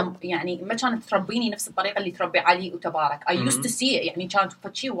نفس يعني ما كانت تربيني نفس الطريقه اللي تربي علي وتبارك I used to see it يعني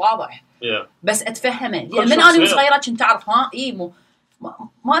كانت شيء واضح بس اتفهمه لان من انا وصغيره كنت تعرف مو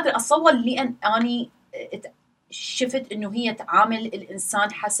ما ادري اتصور لان اني شفت انه هي تعامل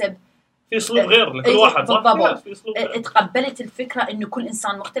الانسان حسب في اسلوب غير لكل واحد بالضبط تقبلت الفكره انه كل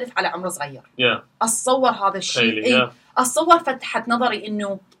انسان مختلف على عمر صغير اتصور هذا الشيء اتصور فتحت نظري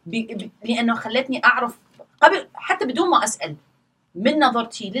انه لانه خلتني اعرف قبل حتى بدون ما اسال من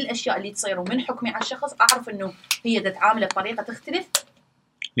نظرتي للاشياء اللي تصير ومن حكمي على الشخص اعرف انه هي تتعامل بطريقه تختلف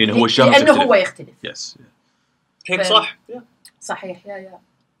لانه هو الشخص لانه هو يختلف هيك صح صحيح يا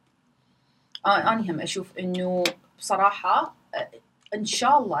أنا هم أشوف إنه بصراحة إن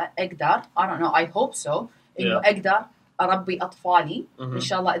شاء الله أقدر I don't know I hope so إنه أقدر أربي أطفالي إن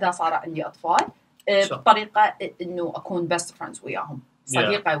شاء الله إذا صار عندي أطفال بطريقة إنه أكون best friends وياهم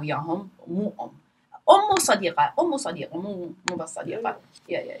صديقة وياهم مو أم صديقة مو بس صديقة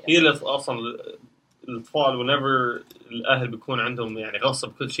هي اللي أصلا الأطفال whenever الأهل بيكون عندهم يعني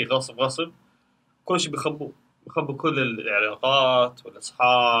غصب كل شيء غصب كل شيء بيخبوا كل العلاقات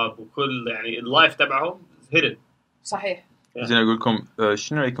والأصحاب وكل يعني اللايف تبعهم hidden صحيح زين أقول لكم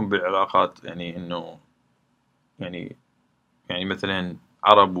شنو رأيكم بالعلاقات يعني إنه يعني مثلا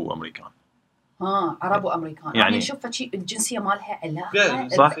عرب وأمريكان عرب وأمريكان يعني أشوف شيء الجنسية ما لها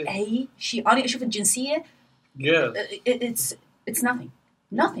علاقة بأي شيء أنا أشوف الجنسية it's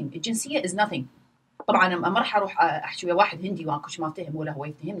nothing الجنسية is nothing طبعا ما راح أروح أحكي ويا واحد هندي وأكوش ما أفهم ولا هو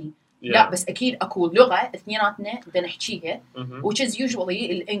يفهمني لا بس أكيد أكو لغة اثنيناتنا بدنا نحكيها which is usually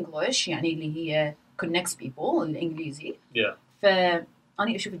الإنجليش يعني اللي هي connects people الإنجليزي فأنا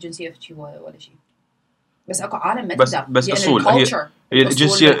أشوف الجنسية في شيء ولا شيء بس أكو عالم ما تقدر بس أصول هي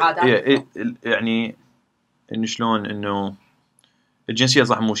الجنسية يعني إنه شلون إنه الجنسية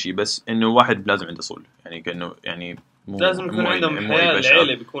صح مو شيء بس إنه واحد لازم عنده أصول يعني كأنه يعني لازم يكون عندهم حياة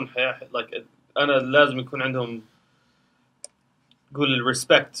العيلة بيكون حياة like أنا لازم يكون عندهم قول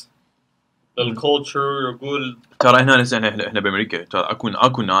الريسبكت للكولتشر يقول ترى هنا احنا بامريكا ترى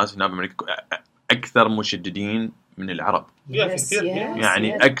اكو ناس هنا بامريكا اكثر مشددين من العرب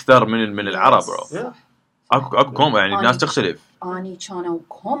يعني اكثر من العرب اكو كوم يعني الناس تختلف اني كانوا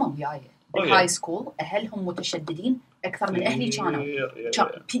كوم وياي بالهاي سكول اهلهم متشددين اكثر من اهلي كانوا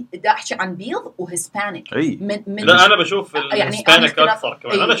دا احكي عن بيض وهسبانيك لا انا بشوف الهسبانيك اكثر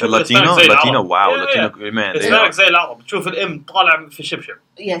كمان انا اشوف لاتينو واو لاتينو مان الهسبانيك زي العرب تشوف الام طالع في الشبشب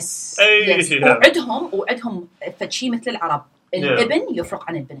يس وعندهم فشي مثل العرب الابن يفرق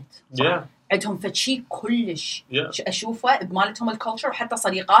عن البنت عندهم فشي كلش اشوفه بمالتهم الكلتشر وحتى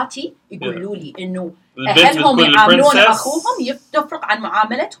صديقاتي يقولوا لي انه اهلهم يعاملون اخوهم يفرق عن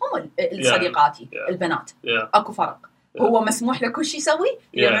معاملتهم لصديقاتي البنات اكو فرق هو مسموح له كل شيء يسوي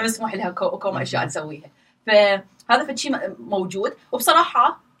يعني مسموح لها كم اشياء تسويها فهذا فشي موجود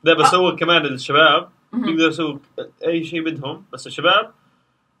وبصراحه لا بس هو كمان الشباب يقدروا يسووا اي شيء بدهم بس الشباب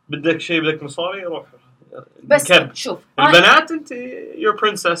بدك شيء بدك مصاري روح بس شوف البنات انت your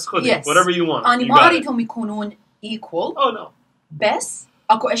princess خذي whatever you want انا ما اريدهم يكونون equal no بس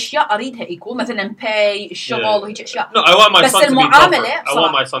اكو اشياء اريدها equal مثلا pay الشغل وهيك اشياء no I want my بس son المعامله to be tougher I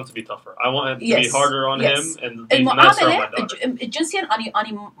want my son to be tougher I want him to be harder on him and be nicer on my daughter الجنسيا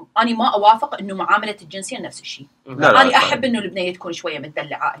اني ما اوافق انه معامله الجنسيا نفس الشيء انا احب انه البنيه تكون شويه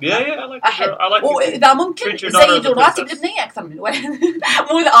متدلعه احب واذا ممكن زيدوا راتب البنيه اكثر من الولد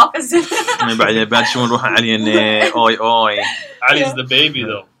مو العكس بعد شو نروح علي اوي علي is the baby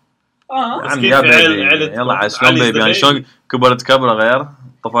though عم يا بيبي يلا على شلون بيبي يعني شلون كبرت كبره غير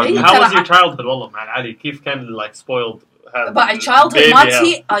طفل how was your childhood والله مع علي كيف كان like spoiled by childhood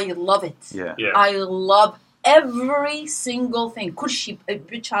مالتي I love it I love every single thing كل شيء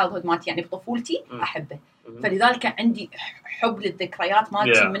بالchildhood مالتي يعني بطفولتي أحبه فلذلك عندي حب للذكريات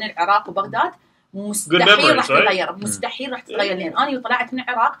مالتي من العراق وبغداد مستحيل راح تتغير مستحيل راح تتغير لأن أنا طلعت من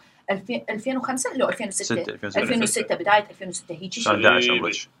العراق 2005 لو 2006 بداية 2006 هيك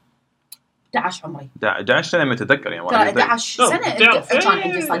شيء 11 عمري 11 سنه ما اتذكر يعني. ترى 11 سنه كان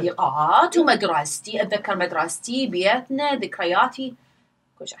عندي صديقات ومدرستي، اتذكر مدرستي، بيتنا، ذكرياتي،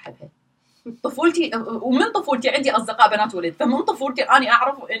 كل شيء احبها. طفولتي، ومن طفولتي عندي اصدقاء بنات ولد، فمن طفولتي اني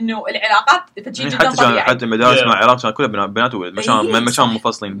اعرف انه العلاقات تجي جدا طبيعيه. حتى مدارس مع العراق كان كلها بنات وولد، ما كان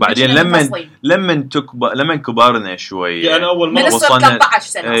منفصلين. بعدين لما كبرنا شوي يعني اول مره وصلنا 13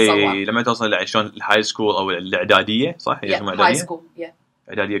 سنه لما توصل لعشان الهاي سكول او الاعداديه، صح؟ اسمها اعداديه،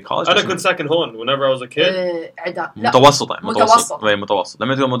 اعداديه كولج. انا كنت ساكن هون whenever I was a kid. متوسطه متوسط.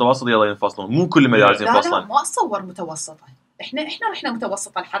 لما تكون متوسط يلا ينفصلون، مو كل المدارس ينفصلون. لا ما اتصور متوسطه. احنا رحنا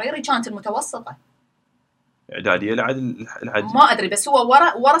متوسطه. الحريري كانت المتوسطه. اعداديه لعد ما ادري، بس هو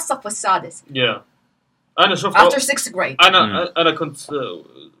ورا الصف السادس. انا شفت after 6th grade. انا كنت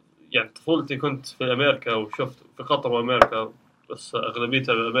يعني طفولتي كنت في امريكا، وشفت في قطر وامريكا، بس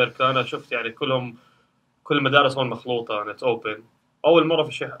اغلبيتها بامريكا. انا شفت يعني كل المدارس هون مخلوطه، اتس اوبن. اول مره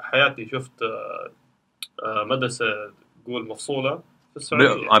في حياتي شفت مدرسه تقول مفصوله في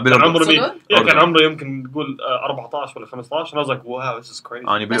السعوديه. كان عمري يمكن تقول 14 ولا 15. انا قلت واو ذس از كريزي.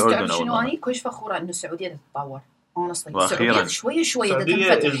 انا بالاردن شنو اني كلش فخوره انه السعوديه تتطور honestly. السعوديه شوي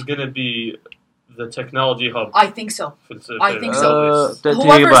السعوديه is going to be the technology hub. I think so.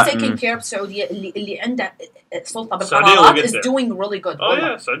 whoever is taking care of السعوديه اللي عنده سلطه بالقرارات is doing really good.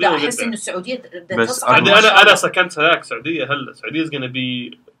 لا احس انه السعوديه بس انا سكنت هناك السعوديه. هلا السعوديه is going to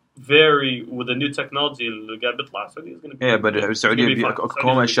be very with the new technology اللي قاعد بيطلع. السعوديه is going to be بدر السعوديه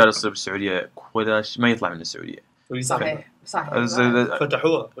كم اشياء تصير بالسعوديه ما يطلع من السعوديه. صحيح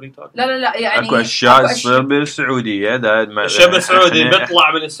فتحوها. لا يعني اكو اشياء تصير بالسعوديه. الشاب السعودي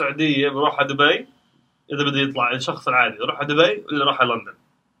بيطلع من السعوديه بروح على دبي. اذا بده يطلع الشخص العادي يروح على دبي ولا يروح على لندن.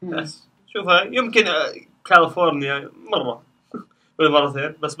 بس شوفها يمكن كاليفورنيا مره ولا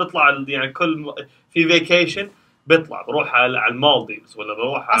مرتين، بس بيطلع يعني كل في فيكيشن بروح على المالديفز ولا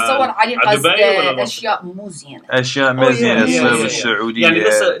بروح اصور علي قصد اشياء مو زينه. اشياء مو زينه تصير بالسعوديه. يعني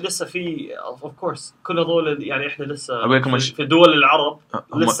لسه في اوف كورس كل هذول. يعني احنا لسه في دول العرب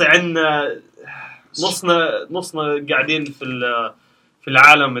لسه عندنا نصنا قاعدين في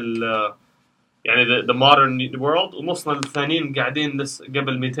العالم يعني the modern world، ونصنا الثانيين قاعدين لسه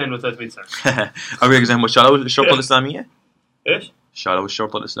قبل 200 و 300 سنه. أقولك زي ما شالوا الشرطه الاسلاميه. ايش شالوا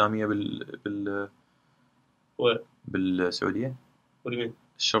الشرطه الاسلاميه بالسعوديه؟ ولمين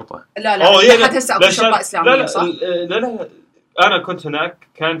الشرطه؟ لا حتى هسه الشرطه الاسلاميه صح؟ لا انا كنت هناك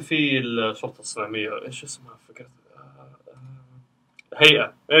كان في الشرطه الاسلاميه. ايش اسمها فكرت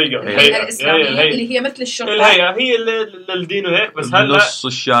هيئه الاسلاميه اللي هي مثل الشرطه. الهيئه هي للدين وهيك. بس هلا نص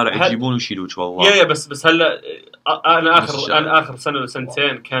الشارع يجيبون ويشيلوك والله. بس هلا انا اخر سنه ولا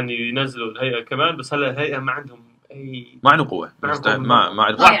سنتين كان ينزلوا الهيئه كمان. بس هلا الهيئه ما عندهم ما عنده قوه. ما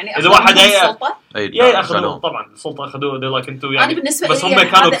عنده يعني اذا واحد هيئه اخذوه طبعا السلطه اخذوه لك انتم يعني بالنسبه بس هم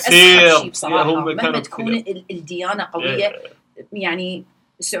كانوا كثير. هم كانوا تكون الديانه قويه. يعني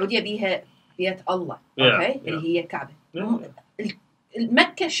السعوديه بيها بيت الله اوكي اللي هي كعبه.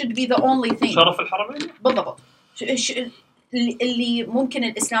 مكه should be the only thing. شرف الحرمين بالضبط. اللي ممكن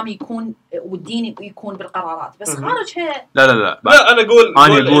الاسلام يكون والدين يكون بالقرارات، بس خارجها لا انا اقول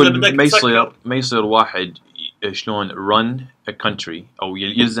ما يصير واحد شلون run a country او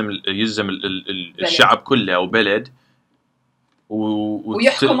يلزم الشعب كله او بلد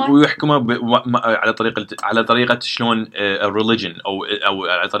ويحكمه على طريقه شلون religion او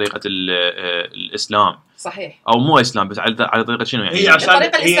على طريقه الاسلام. صحيح. او مو اسلام بس على طريقه شنو يعني. هي عشان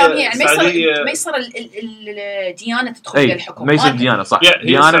الطريقه الاسلاميه يعني ما يصير الديانه تدخل بالحكم. ما يصير ديانه صح.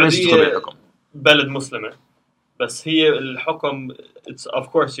 ديانه ما تدخل بالحكم. بلد مسلمه بس هي الحكم it's of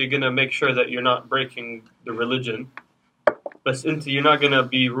course you're gonna make sure that you're not breaking the religion. بس انت you're not gonna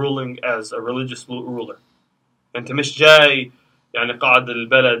be ruling as a religious ruler. انت مش جاي يعني قاعد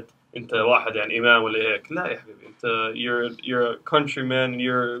البلد انت واحد يعني امام ولا هيك. لا يا حبيبي انت you're a countryman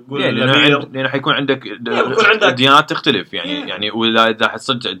you're good. لأن حيكون عندك ديانات تختلف يعني ولا اذا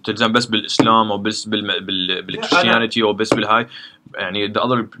حتصير تلزم بس بالاسلام او بس بالكريستيانيتي او بس بالهاي يعني the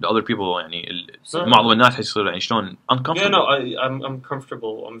other people يعني معظم الناس حيصير يعني شلون uncomfortable. I'm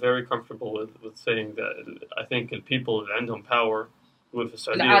comfortable. I'm very comfortable with saying that I think the people اللي عندهم power في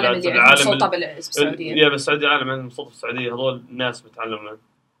السعودية العالم اللي عندهم سلطة بالسعودية. بالسعودية العالم عندهم سلطة في السعودية. هذول ناس متعلمين.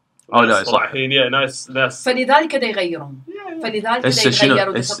 لا صح. ناس فلذلك دا يغيرون.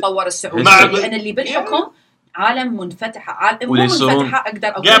 تتطور السعودية لأن اللي بالحكم عالم منفتحة. مو منفتحة أقدر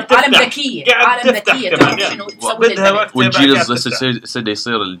أقول عالم ذكية. عالم ذكية تعرف شنو تسوي للبلد. والجيل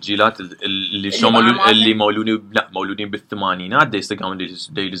يصير الجيلات اللي مولودين بالثمانينات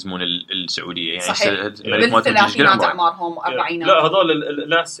دا يلزمون السعودية يعني بالثلاثينات أعمارهم 40. لا هذول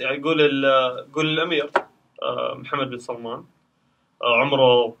الناس يعني يقول الأمير محمد بن سلمان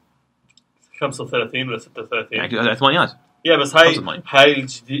عمره 35 ولا 36 يعني الثمانينات. بس هاي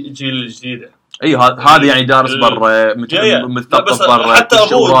الجيل الجديدة. اي هذا يعني دارس برا مثقف برا حتى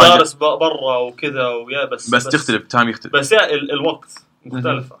ابوه دارس برا وكذا بس تختلف تايم يختلف بس الوقت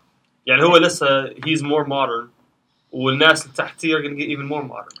مختلفة. يعني هو لسه he's more modern والناس اللي تحتيه are gonna get even more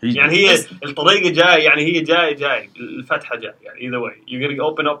modern. يعني هي الطريقة جاي يعني هي جاي الفتحة جاي يعني either way you're gonna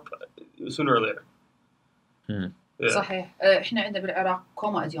open up sooner or later. صحيح. احنا عندنا بالعراق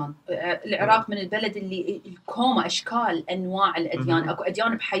كوما اديان. العراق من البلد اللي الكوما اشكال انواع الاديان. اكو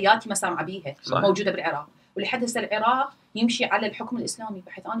اديان بحياتي ما سامعه بيها موجوده بالعراق، ولحد هسه العراق يمشي على الحكم الاسلامي.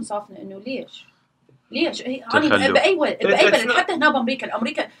 بحيث انا صافنه انه ليش انا باي بلد حتى هنا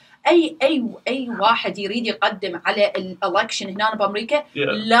بامريكا اي واحد يريد يقدم على الالكشن هنا بامريكا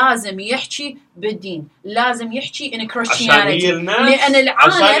لازم يحكي بالدين، لازم يحكي ان كريستيانيتي، لان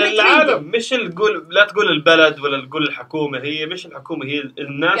العالم مش تقول لا تقول البلد ولا تقول الحكومه. هي مش الحكومه، هي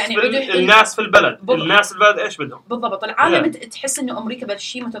الناس يعني الناس في البلد الناس البلد ايش بدهم بالضبط. العالم تحس انه امريكا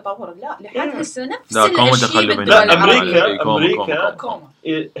بالشيء متطور، لا لحد هسه نفس الشيء بالدول. امريكا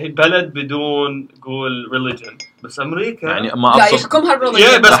بلد بدون قول ريليجن، بس امريكا يعني ما لا يحكمها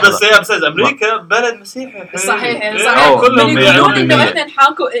الريليجن. بس امريكا بلد مسيحي صحيح كلهم انه احنا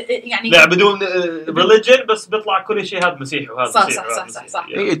نحاكوا يعني لا بدون ريليجن، بس بيطلع كل شيء هذا مسيحي وهذا صح.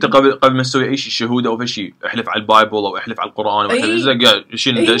 انت قبل ما تسوي اي شيء شهوده او شيء احلف على البايبل او احلف على القران او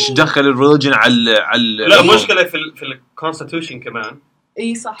ايش دخل الريليجن على لا المشكله في الكونستيتيوشن كمان.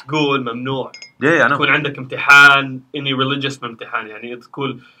 صح تقول ممنوع تكون عندك امتحان any religious امتحان، يعني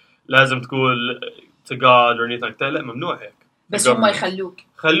تقول لازم تقول to God or anything like that. لا ممنوع هيك، بس هم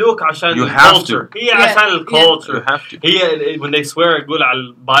يخلوك عشان الكولتشر. هي عشان الكولتشر. هي when they swear يقول على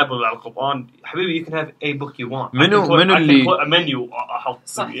البايبل وعلى القرآن حبيبي you can have a book you want. منو اللي a menu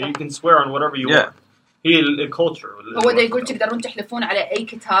you can swear on whatever you want. هي الكولتشر. هو ده يقول تقدرون تحلفون على اي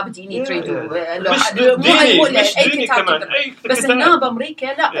كتاب ديني تريدوا. مش ديني كمان بس هنا بامريكا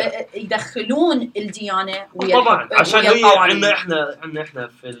لا يدخلون الديانه ويا طبعا عشان هي عندنا احنا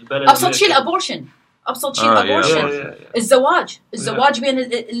في البلد ابسط شيء الابورشن. الزواج بين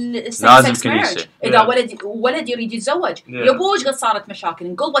السكس مارج. اذا ولد يريد يتزوج يبوش قد صارت مشاكل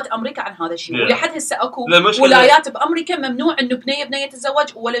انقلبت امريكا عن هذا الشيء. ولحد هسه اكو ولايات بامريكا ممنوع انه بنيه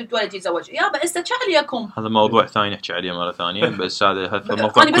تتزوج وولد يتزوج. يابا هسه عليكم هذا موضوع ثاني نحكي عليه مره ثانيه. بس هذا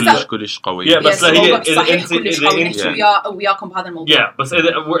موضوع كلش قوي. بس هي كلش قوي نحكي وياكم بهذا الموضوع. بس اذا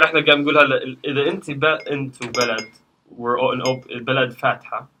احنا قاعد نقول هلا اذا انتوا بلد البلد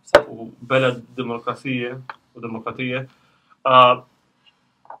فاتحه وبلد ديمقراطية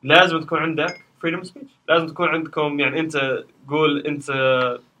لازم تكون عندك freedom of speech. لازم تكون عندكم يعني انت قول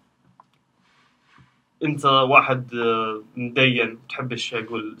انت واحد مدين تحبش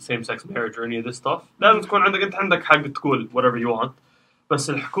يقول same sex marriage or any of this stuff. لازم تكون عندك حق تقول whatever you want. بس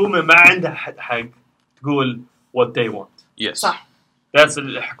الحكومة ما عندها حق تقول what they want. yes. صح. that's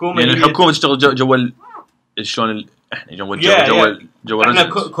الحكومة يعني الحكومة تشتغل جوال شلون احنا جوال احنا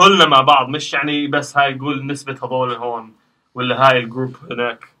كلنا مع بعض، مش يعني بس هاي يقول نسبة هذول هون ولا هاي الجروب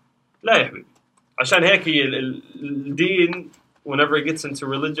هناك. لا يا حبيبي، عشان هيك هي الدين whenever it gets into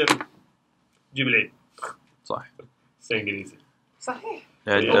religion جيب العيد. صح انجليزي صحيح.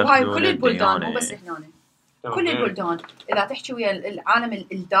 وهاي كل البلدان مو بس هنا، كل البلدان اذا تحكي ويا العالم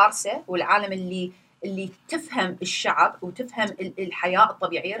الدارسه والعالم اللي تفهم الشعب وتفهم الحياة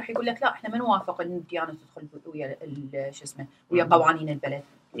الطبيعية راح يقول لك لا احنا ما نوافق ان الديانة تدخل ويا شو اسمه ويا قوانين البلد.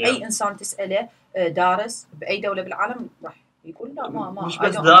 اي انسان تسأله دارس باي دولة بالعالم راح يقول لا ما مش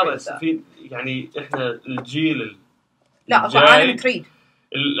بس دارس في يعني احنا الجيل لا العالم تريد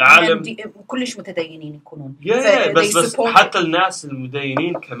العالم كلش متدينين يكونون. بس حتى الناس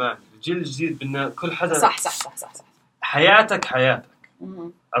المدينين كمان الجيل الجديد بدنا كل حدا صح حياتك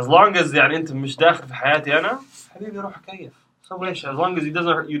as long as يعني انت مش داخل في حياتي انا حبيبي روح كيف سوي ايش. as long as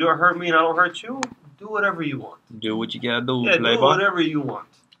you don't hurt me and I don't hurt you do whatever you want. do what you gotta do. do whatever you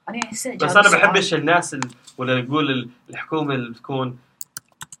want. بس انا بحبش الناس ولا يقول الحكومة اللي بتكون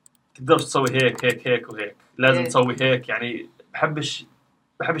تقدرش تسوي هيك وهيك لازم تسوي هيك. يعني بحبش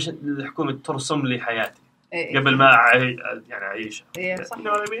الحكومة ترسم لي حياتي قبل ما يعني أعيشها. صح.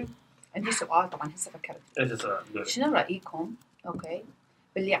 you عندي سؤال طبعا هسه فكرت. ايش السؤال؟ شنو رأيكم اوكي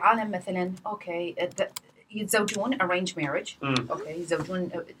باللي عالم مثلا اوكي يتزوجون arrange marriage اوكي يتزوجون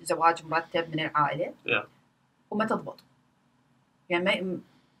زواج مرتب من العائلة وما تضبط يعني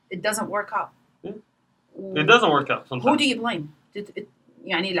it doesn't work out. it doesn't work out sometimes. who do you blame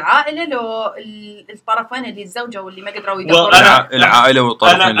يعني العائلة لو الطرفين اللي يتزوجوا واللي ما قدروا يدبروا العائلة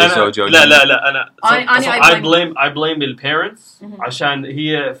والطرفين اللي تزوجوا. لا أنا I blame the parents عشان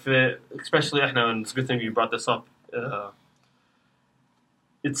هي في especially إحنا it's a good thing you brought this up.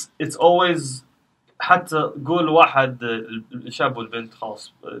 it's always حتى قول واحد الشاب والبنت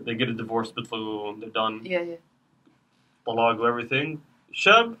خلاص they get a divorce بيطلقوا they're done طلاق و everything.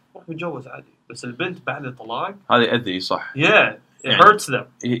 الشاب روح يتجوز عادي بس البنت بعد الطلاق هذا يأذي صح. it hurts them.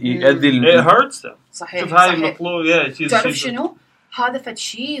 يأذي it hurts them. صحيح. شوف هاي المطلوب تعرف شنو هذا فد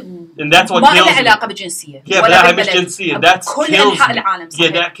شيء ما له علاقة بالجنسية ولا مش جنسية كل أنحاء العالم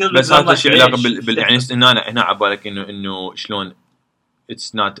صحيح. بس هذا شيء علاقة يعني هنا عبالك إنه شلون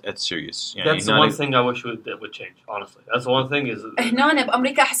it's not as serious يعني that's one thing I wish would change honestly. That's one thing is هنا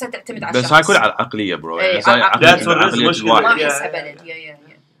بأمريكا حسها تعتمد على بس هاي كل على العقلية برو يعني that's what is ما أحسها بلد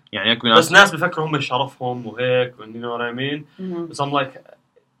يعني بس ناس بفكروا هم شرفهم وهيك you know what I mean. بس I'm like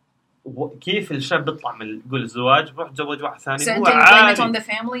كيف الشاب بيطلع من يقول الزواج بروح تزوج واحد ثاني هو عادي on the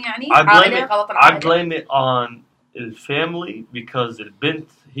family يعني عائلة غلط العائلة. I blame it on الفاميلي because البنت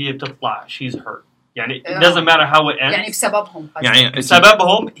هي بتطلع she's hurt يعني it doesn't matter how it ends يعني بسببهم يعني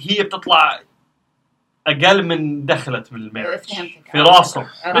بسببهم هي بتطلع أقل من دخلت من الميرج في راسهم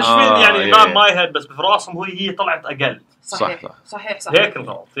مش في يعني not my head بس في راسهم هي طلعت أقل. صحيح هيك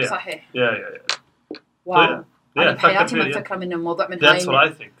الغلط صحيح. واو أنا بحياتي ما أفكر من الموضوع من هاي. That's what I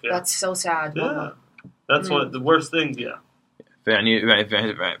think. That's so sad. That's what the worst thing. يعني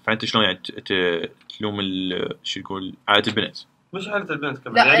فأنت شلون يعني تلوم شو يقول عائلة البنت؟ مش عائلة البنت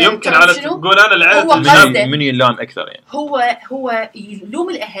كمان يعني يمكن على تقول أنا العائلة من يلام أكثر يعني. هو يلوم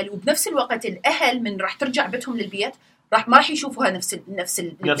الأهل وبنفس الوقت الأهل من راح ترجع بيتهم للبيت ما راح يشوفوها نفس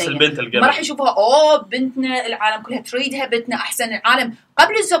البنت القبل. ما راح يشوفوها بنتنا العالم كلها تريدها بنتنا أحسن العالم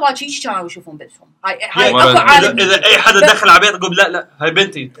قبل الزواج هيك كانوا يشوفون بنتهم هاي أكو عالم إذا أي حدا دخل على بيت يقول لا هاي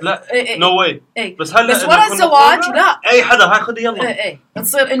بنتي لا no way بس ورا الزواج لا أي حدا هاي خدي يلا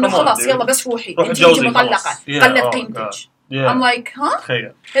تصير إنه خلاص يلا بس روحي أنت مطلقة قلت قيمتك. I'm like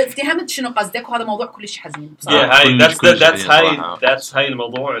ها افتهمت شنو قصدك وهذا موضوع كلش حزين بصراحة. that's هاي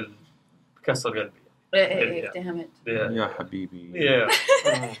الموضوع اللي كسر قلبي. افتهمت يا حبيبي.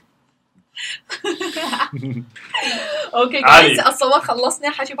 اوكي جايز اصلا خلصنا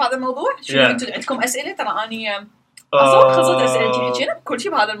حكي بهذا الموضوع. شو انتم عندكم اسئله؟ ترى اني اصلا خلصت اسئله حكينا كل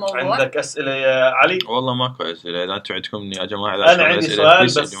شيء بهذا الموضوع. عندك اسئله يا علي؟ والله ماكو اسئله لا توعدكم يا جماعه. انا عندي سؤال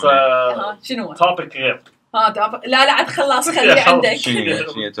بس شنو توبيك غير لا عاد خلاص خلي عندك.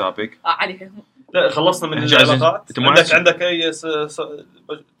 شنو توبيك علي؟ لا خلصنا من العلاقات. عندك اي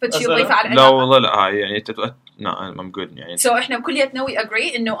فتشي يضيف على لا والله لا هاي يعني I'm good يعني احنا كليتنا we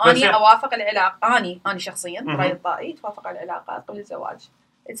agree انه اني اوافق العلاقه اني شخصيا رأي الطائي توافق على العلاقات قبل الزواج.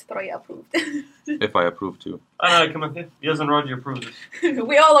 It's three approved. If I approve too. أنا كمان كيف يزن راجي approve this.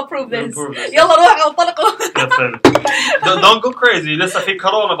 We all approve this. يلا روحوا انطلقوا. Don't go crazy. لسه في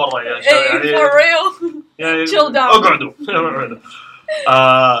كورونا برا يعني. For real. Chill down. اقعدوا.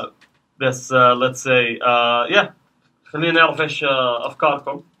 بس let's say خلينا نعرف إيش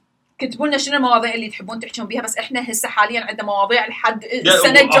أفكاركم. كتبوا لنا شنو المواضيع اللي تحبون تحكون بيها بس احنا هسه حاليا عندنا مواضيع لحد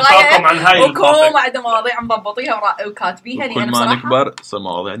السنه الجايه وكم عندنا مواضيع مضبطيها وكاتبيها لان بصراحه كل ما نكبر تصير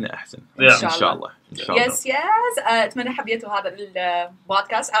مواضيعنا احسن ان شاء الله. يس اتمنى حبيتوا هذا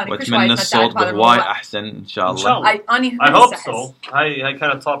البودكاست. انا كل شوي اتمنى الصوت بهواي احسن ان شاء الله. I hope so. هاي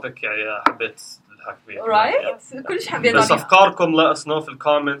كانت توبيك يعني حبيت الحكي فيها رايت كلش حبيت. بس افكاركم let us know في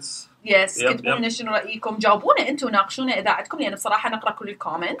الكومنتس. كتبوا لنا شنو رأيكم جاوبونا انتم ناقشونا اذا عندكم لان بصراحه نقرا كل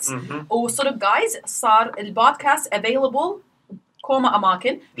الكومنتس. وصدق جايز صار البودكاست available كوما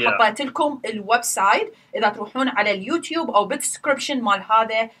اماكن. حطيت لكم الويب سايت اذا تروحون على اليوتيوب او بالدسكربشن مال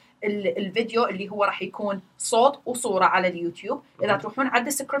هذا الفيديو اللي هو راح يكون صوت وصوره على اليوتيوب. اذا تروحون على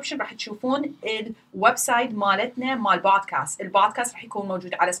الدسكربشن راح تشوفون الويب سايت مالتنا مال بودكاست. البودكاست راح يكون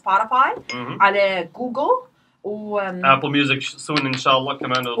موجود على سبوتيفاي على جوجل ابل ميوزك سون ان شاء الله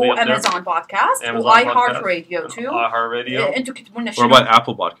كمان وامازون بودكاست واي هارت راديو تو. انتم كتبوا لنا شنو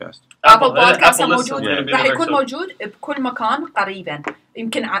ابل بودكاست. ابل بودكاست موجود راح يكون موجود بكل مكان قريبا.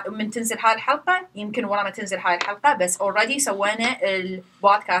 يمكن من تنزل هاي الحلقه يمكن ورا ما تنزل هاي الحلقه بس اوريدي سوينا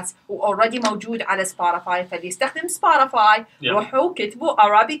البودكاست واوريدي موجود على سبوتيفاي. فاللي يستخدم سبوتيفاي روحوا كتبوا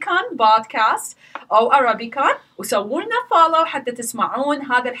أرابيكان بودكاست او أرابيكان وسووا لنا فولو حتى تسمعون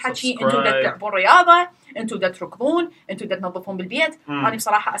هذا الحكي. انتم بدكم تلعبون رياضه انتم بدكم تركضون انتم بدكم تنظفون بالبيت. انا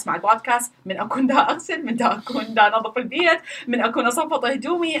بصراحه اسمع البودكاست من اكون دا اغسل من دا اكون دا انظف البيت من اكون اصفط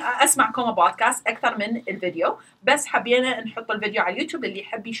هدومي. اسمع كوما بودكاست اكثر من الفيديو بس حبينا نحط الفيديو على اليوتيوب اللي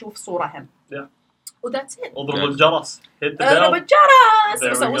يحب يشوف صوره هم. وذاتس ات. اضربوا الجرس. اضربوا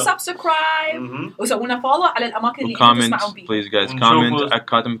الجرس وسووا سبسكرايب وسوونا فولو على الاماكن اللي انتم تسمعون فيها. بليز جايز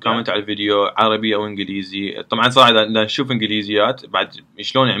كومنت على الفيديو عربي او انجليزي. طبعا صراحه اذا نشوف انجليزيات بعد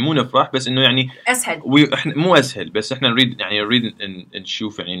شلون يعني مو نفرح بس انه يعني اسهل. احنا مو اسهل بس احنا نريد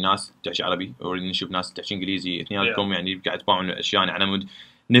نشوف يعني الناس تحكي عربي ونريد نشوف ناس تحكي انجليزي. اثنيناتكم يعني قاعد تباعون اشياء على مود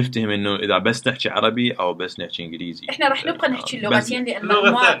نفتهم انه اذا بس نحكي عربي او بس نحكي انجليزي. احنا راح نبقى نحكي اللغتين لان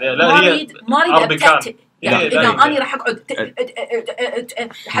ما اريد ابتعت. يعني اذا اني راح اقعد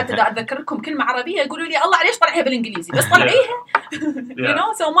حتى اذا اذكركم كلمه عربيه يقولوا لي الله ليش طلعيها بالانجليزي بس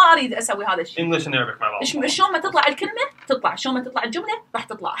طلعيها سو ما اريد اسوي هذا الشيء. انجلش اند عربي مع بعض. شلون ما تطلع الكلمه تطلع، شلون ما تطلع الجمله راح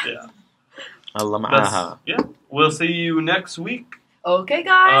تطلع. الله معاها. We'll see you next week. Okay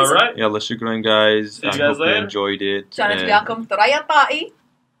guys. Alright. يلا شكرا guys. I hope you enjoyed it. كانت وياكم ثريا الطائي.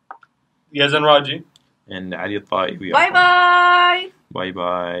 يزن راجي. And علي الطائي وياكم. باي باي. باي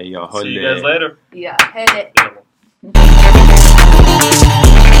باي. يا هلا. See you guys later. يا هلا.